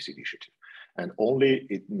motivations of this initiative. And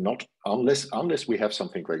unless we have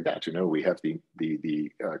something like that, we have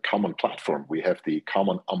the common platform, we have the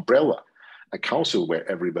common umbrella, a council where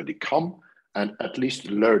everybody come and at least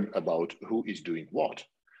learn about who is doing what,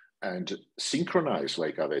 and synchronize,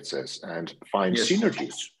 like Avet says, and find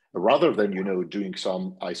synergies, rather than doing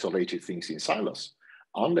some isolated things in silos.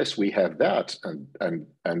 Unless we have that, and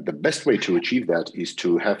the best way to achieve that is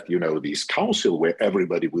to have this council where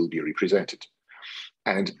everybody will be represented.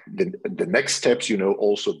 And the next steps,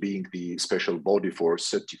 also being the special body for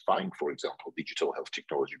certifying, for example, digital health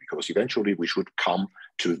technology, because eventually we should come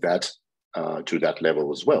to that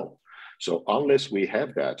level as well. So unless we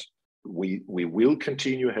have that, we will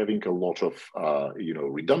continue having a lot of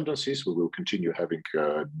redundancies. We will continue having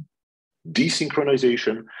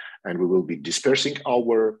desynchronization, and we will be dispersing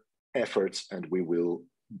our efforts, and we will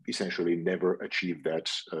essentially never achieve that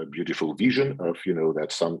beautiful vision of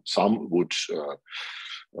that some would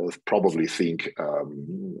probably think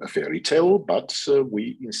a fairy tale, but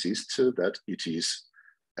we insist that it is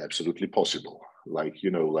absolutely possible. Like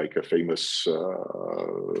a famous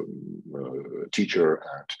teacher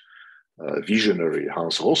and visionary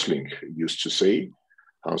Hans Rosling used to say.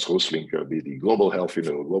 Hans Rosling, the global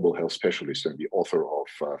health specialist and the author of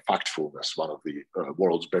Factfulness, one of the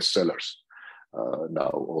world's bestsellers,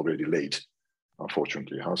 now already late,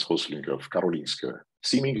 unfortunately. Hans Rosling of Karolinska.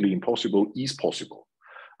 Seemingly impossible is possible.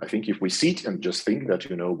 I think if we sit and just think that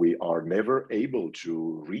we are never able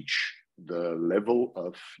to reach the level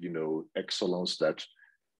of excellence that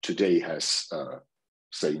today has,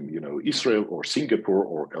 say, Israel or Singapore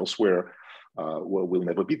or elsewhere, we'll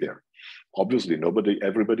never be there. Obviously,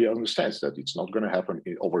 everybody understands that it's not going to happen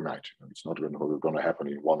overnight. It's not going to happen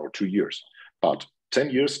in 1 or 2 years. But 10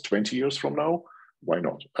 years, 20 years from now, why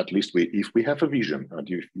not? At least if we have a vision, and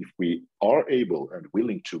if we are able and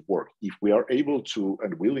willing to work, if we are able to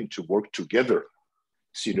and willing to work together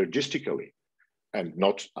synergistically and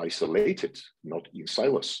not isolated, not in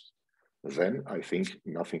silos, then I think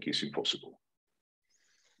nothing is impossible.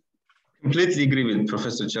 Completely agree with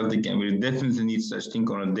Professor Chaltikian. We definitely need such thing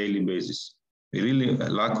on a daily basis. We really have a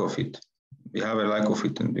lack of it. We have a lack of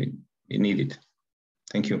it, and we need it.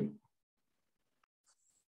 Thank you.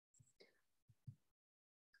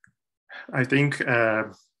 I think I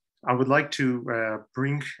would like to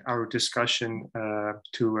bring our discussion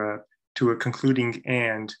to a concluding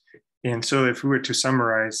end. And so if we were to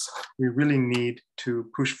summarize, we really need to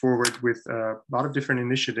push forward with a lot of different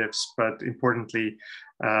initiatives, but importantly,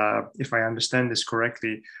 if I understand this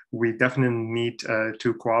correctly, we definitely need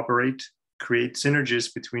to cooperate, create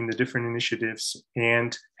synergies between the different initiatives,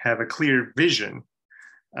 and have a clear vision,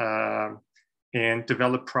 and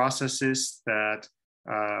develop processes that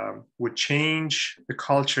would change the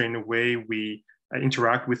culture in the way we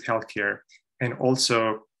interact with healthcare, and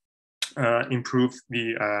also improve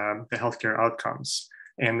the healthcare outcomes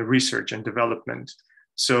and the research and development.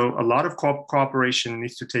 So a lot of cooperation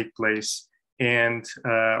needs to take place. And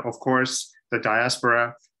of course, the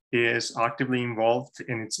diaspora is actively involved,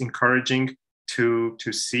 and it's encouraging to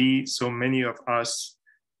see so many of us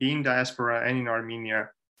in diaspora and in Armenia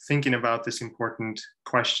thinking about these important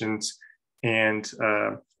questions and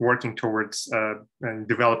working towards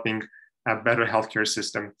developing a better healthcare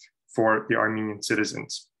system for the Armenian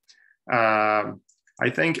citizens. I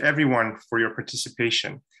thank everyone for your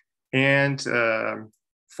participation. And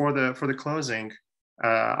for the closing,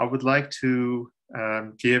 I would like to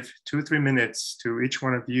give 2-3 minutes to each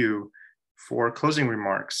one of you for closing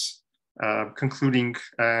remarks, concluding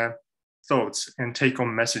thoughts and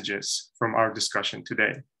take-home messages from our discussion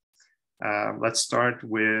today. Let's start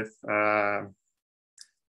with Dr.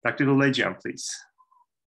 Dulejian, please.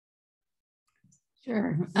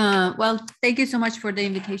 Sure. Well, thank you so much for the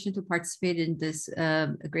invitation to participate in this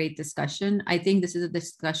great discussion. I think this is a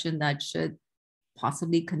discussion that should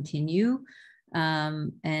possibly continue.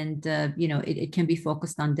 It can be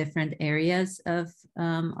focused on different areas of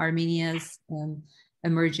Armenia's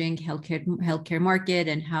emerging healthcare market,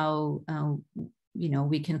 and how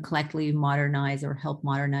we can collectively modernize or help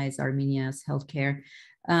modernize Armenia's healthcare.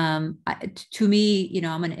 To me,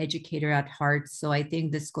 I'm an educator at heart, so I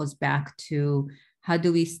think this goes back to how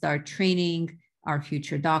do we start training our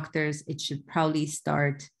future doctors? It should probably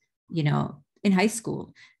start, you know, in high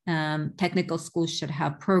school. Technical schools should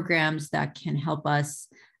have programs that can help us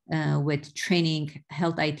with training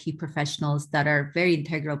health IT professionals that are very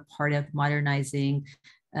integral part of modernizing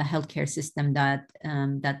a healthcare system that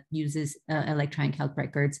that uses electronic health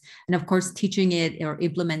records, and of course teaching it or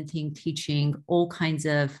teaching all kinds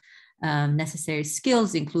of necessary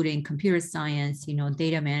skills, including computer science, you know,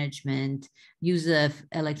 data management, use of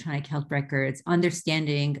electronic health records,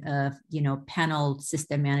 understanding of, you know, panel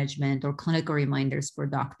system management or clinical reminders for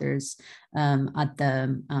doctors at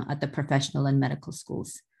the professional and medical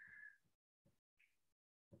schools.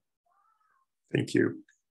 Thank you.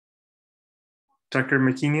 Dr.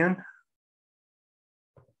 McKinnon,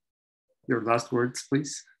 your last words,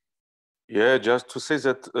 please. Yeah, just to say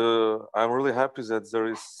that I'm really happy that there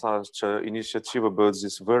is such an initiative about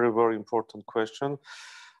this very, very important question.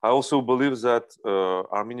 I also believe that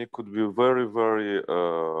Armenia could be very, very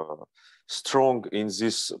strong in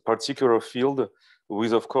this particular field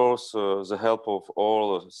with, of course, the help of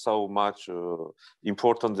all so much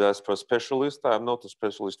important diaspora specialists. I'm not a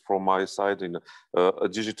specialist from my side in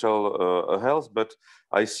digital health, but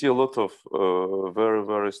I see a lot of very,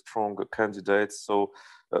 very strong candidates. So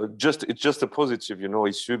it's just a positive, you know,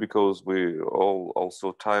 issue, because we all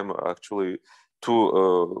also time actually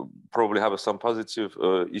to probably have some positive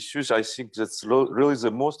issues. I think that's really the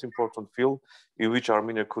most important field in which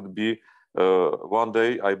Armenia could be one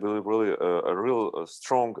day, I believe, really a real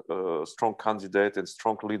strong candidate and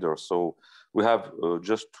strong leader. So we have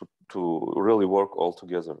just to really work all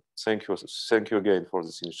together. Thank you again for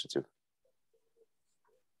this initiative.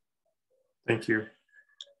 Thank you.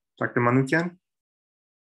 Dr. Manukyan?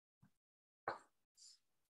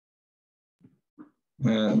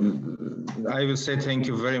 I will say thank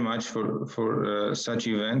you very much for such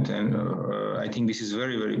event, and I think this is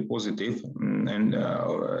very, very positive, and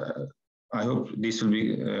I hope this will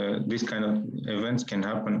be this kind of events can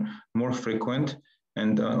happen more frequent,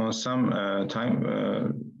 and on some time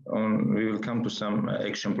we will come to some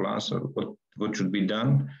action plans of what should be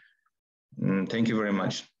done. Thank you very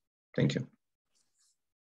much. Thank you.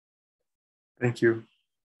 Thank you.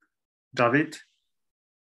 David?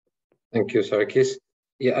 Thank you, Sarkis.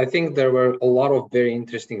 Yeah, I think there were a lot of very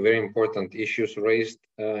interesting, very important issues raised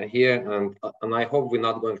here, and I hope we're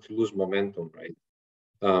not going to lose momentum, right?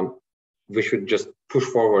 We should just push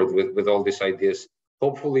forward with all these ideas,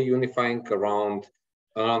 hopefully unifying around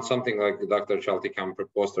something like Dr. Chaltikyan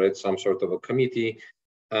proposed, right? Some sort of a committee,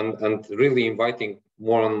 and really inviting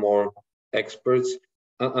more and more experts,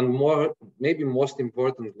 and more, maybe most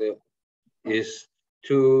importantly, is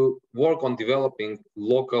to work on developing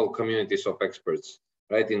local communities of experts,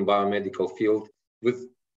 right, in biomedical field, with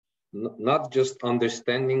not just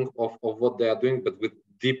understanding of what they are doing, but with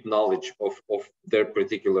deep knowledge of their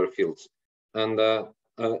particular fields. And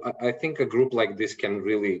I think a group like this can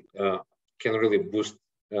really boost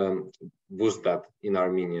that in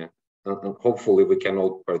Armenia, and hopefully we can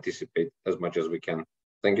all participate as much as we can.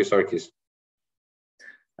 Thank you, Sarkis.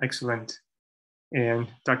 Excellent. And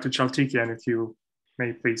Dr. Chaltikyan, if you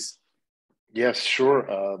may, please. Yes, sure.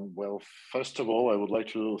 Well, first of all, I would like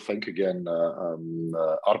to thank again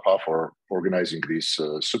ARPA for organizing this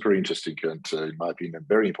super interesting and, in my opinion,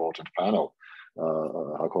 very important panel.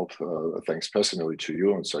 Jakob, thanks personally to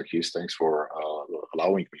you, and Sarkis, thanks for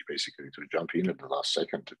allowing me basically to jump in at the last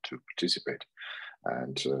second to participate.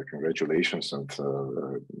 And congratulations and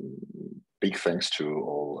big thanks to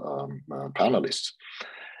all panelists.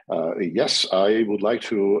 Yes, I would like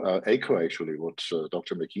to echo actually what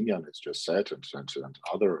Dr. McKinnon has just said, and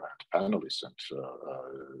other panelists, and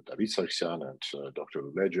David Sarkisyan and Dr.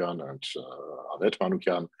 Ulejan and Adet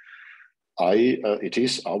Manukyan. It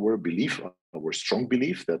is our belief, our strong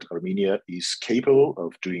belief, that Armenia is capable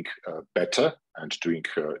of doing better and doing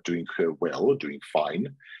well, doing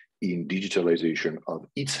fine in digitalization of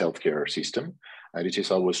its healthcare system. And it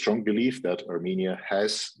is our strong belief that Armenia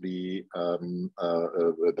has that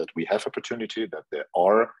we have opportunity, that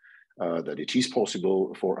that it is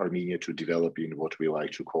possible for Armenia to develop in what we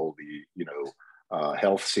like to call the,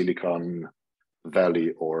 health Silicon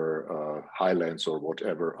Valley or highlands or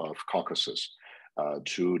whatever of Caucasus,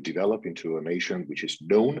 to develop into a nation which is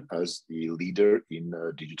known as the leader in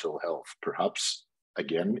digital health, perhaps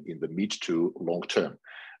again in the mid to long term.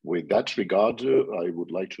 With that regard, I would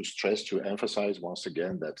like to stress, to emphasize once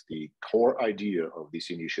again, that the core idea of this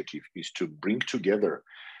initiative is to bring together,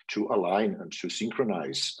 to align and to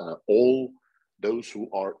synchronize all those who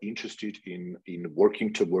are interested in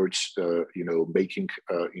working towards making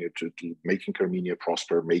making Armenia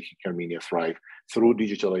prosper, making Armenia thrive through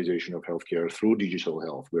digitalization of healthcare, through digital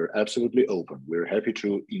health. We're absolutely open. We're happy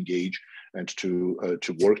to engage and to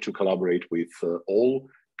work, to collaborate with all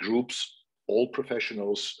groups, all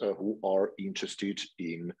professionals who are interested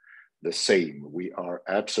in the same. We are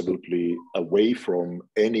absolutely away from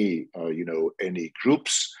any any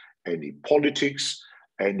groups, any politics,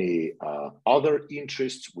 any other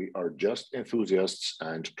interests. We are just enthusiasts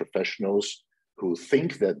and professionals who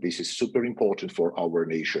think that this is super important for our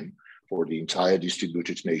nation, for the entire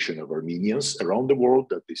distributed nation of Armenians around the world,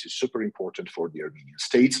 that this is super important for the Armenian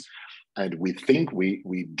states. And we think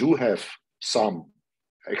we do have some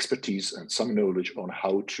expertise and some knowledge on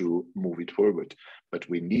how to move it forward, but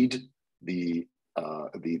we need the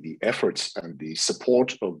efforts and the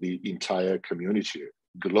support of the entire community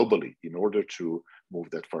globally in order to move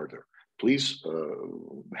that further. Please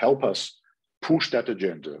help us push that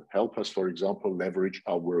agenda. Help us, for example, leverage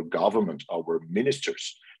our government, our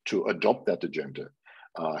ministers to adopt that agenda.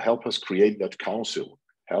 Help us create that council.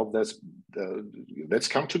 Help us, let's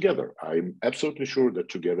come together. I'm absolutely sure that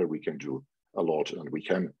together we can do a lot and we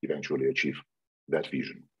can eventually achieve that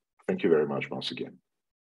vision. Thank you very much once again.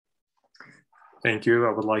 Thank you.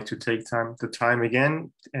 I would like to take the time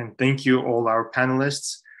again and thank you all our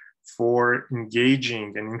panelists for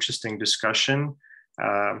engaging an interesting discussion.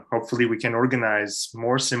 Hopefully we can organize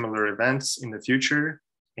more similar events in the future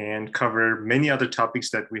and cover many other topics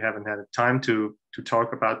that we haven't had time to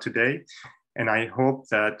talk about today. And I hope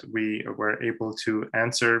that we were able to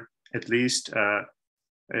answer at least,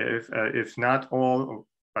 if not all,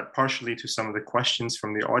 but partially to some of the questions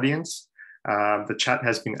from the audience. The chat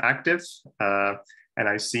has been active, and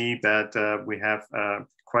I see that we have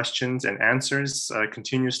questions and answers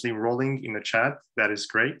continuously rolling in the chat. That is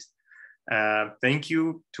great. Thank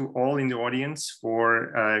you to all in the audience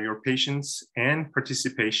for your patience and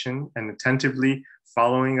participation and attentively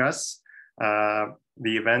following us.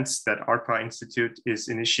 The events that ARPA Institute is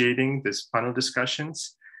initiating, this panel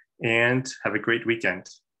discussions, and have a great weekend.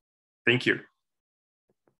 Thank you.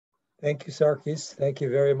 Thank you, Sarkis. Thank you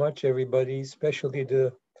very much, everybody, especially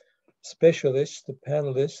the specialists, the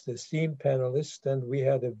panelists, the esteemed panelists, and we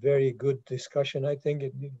had a very good discussion. I think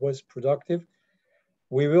it was productive.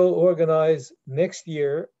 We will organize next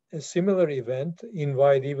year a similar event,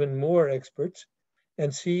 invite even more experts,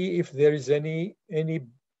 and see if there is any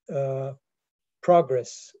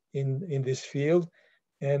progress in this field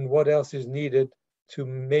and what else is needed to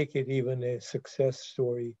make it even a success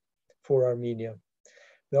story for Armenia.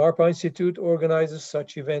 The ARPA Institute organizes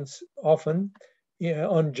such events often.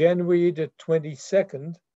 On January the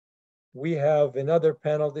 22nd, we have another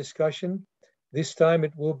panel discussion. This time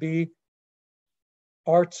it will be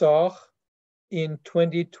Artsakh in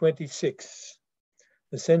 2026,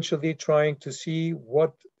 essentially trying to see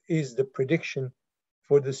what is the prediction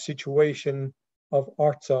for the situation of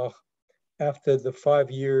Artsakh after the 5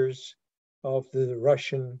 years of the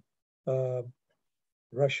Russian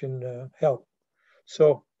help.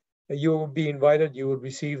 So you will be invited, you will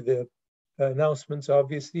receive the announcements,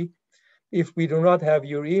 obviously. If we do not have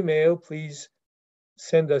your email, please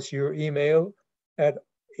send us your email at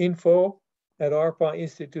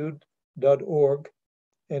info@arpainstitute.org,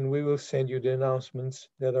 and we will send you the announcements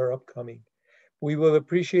that are upcoming. We will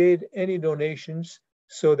appreciate any donations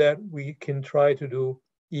so that we can try to do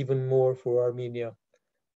even more for Armenia.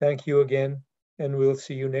 Thank you again, and we'll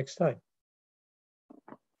see you next time.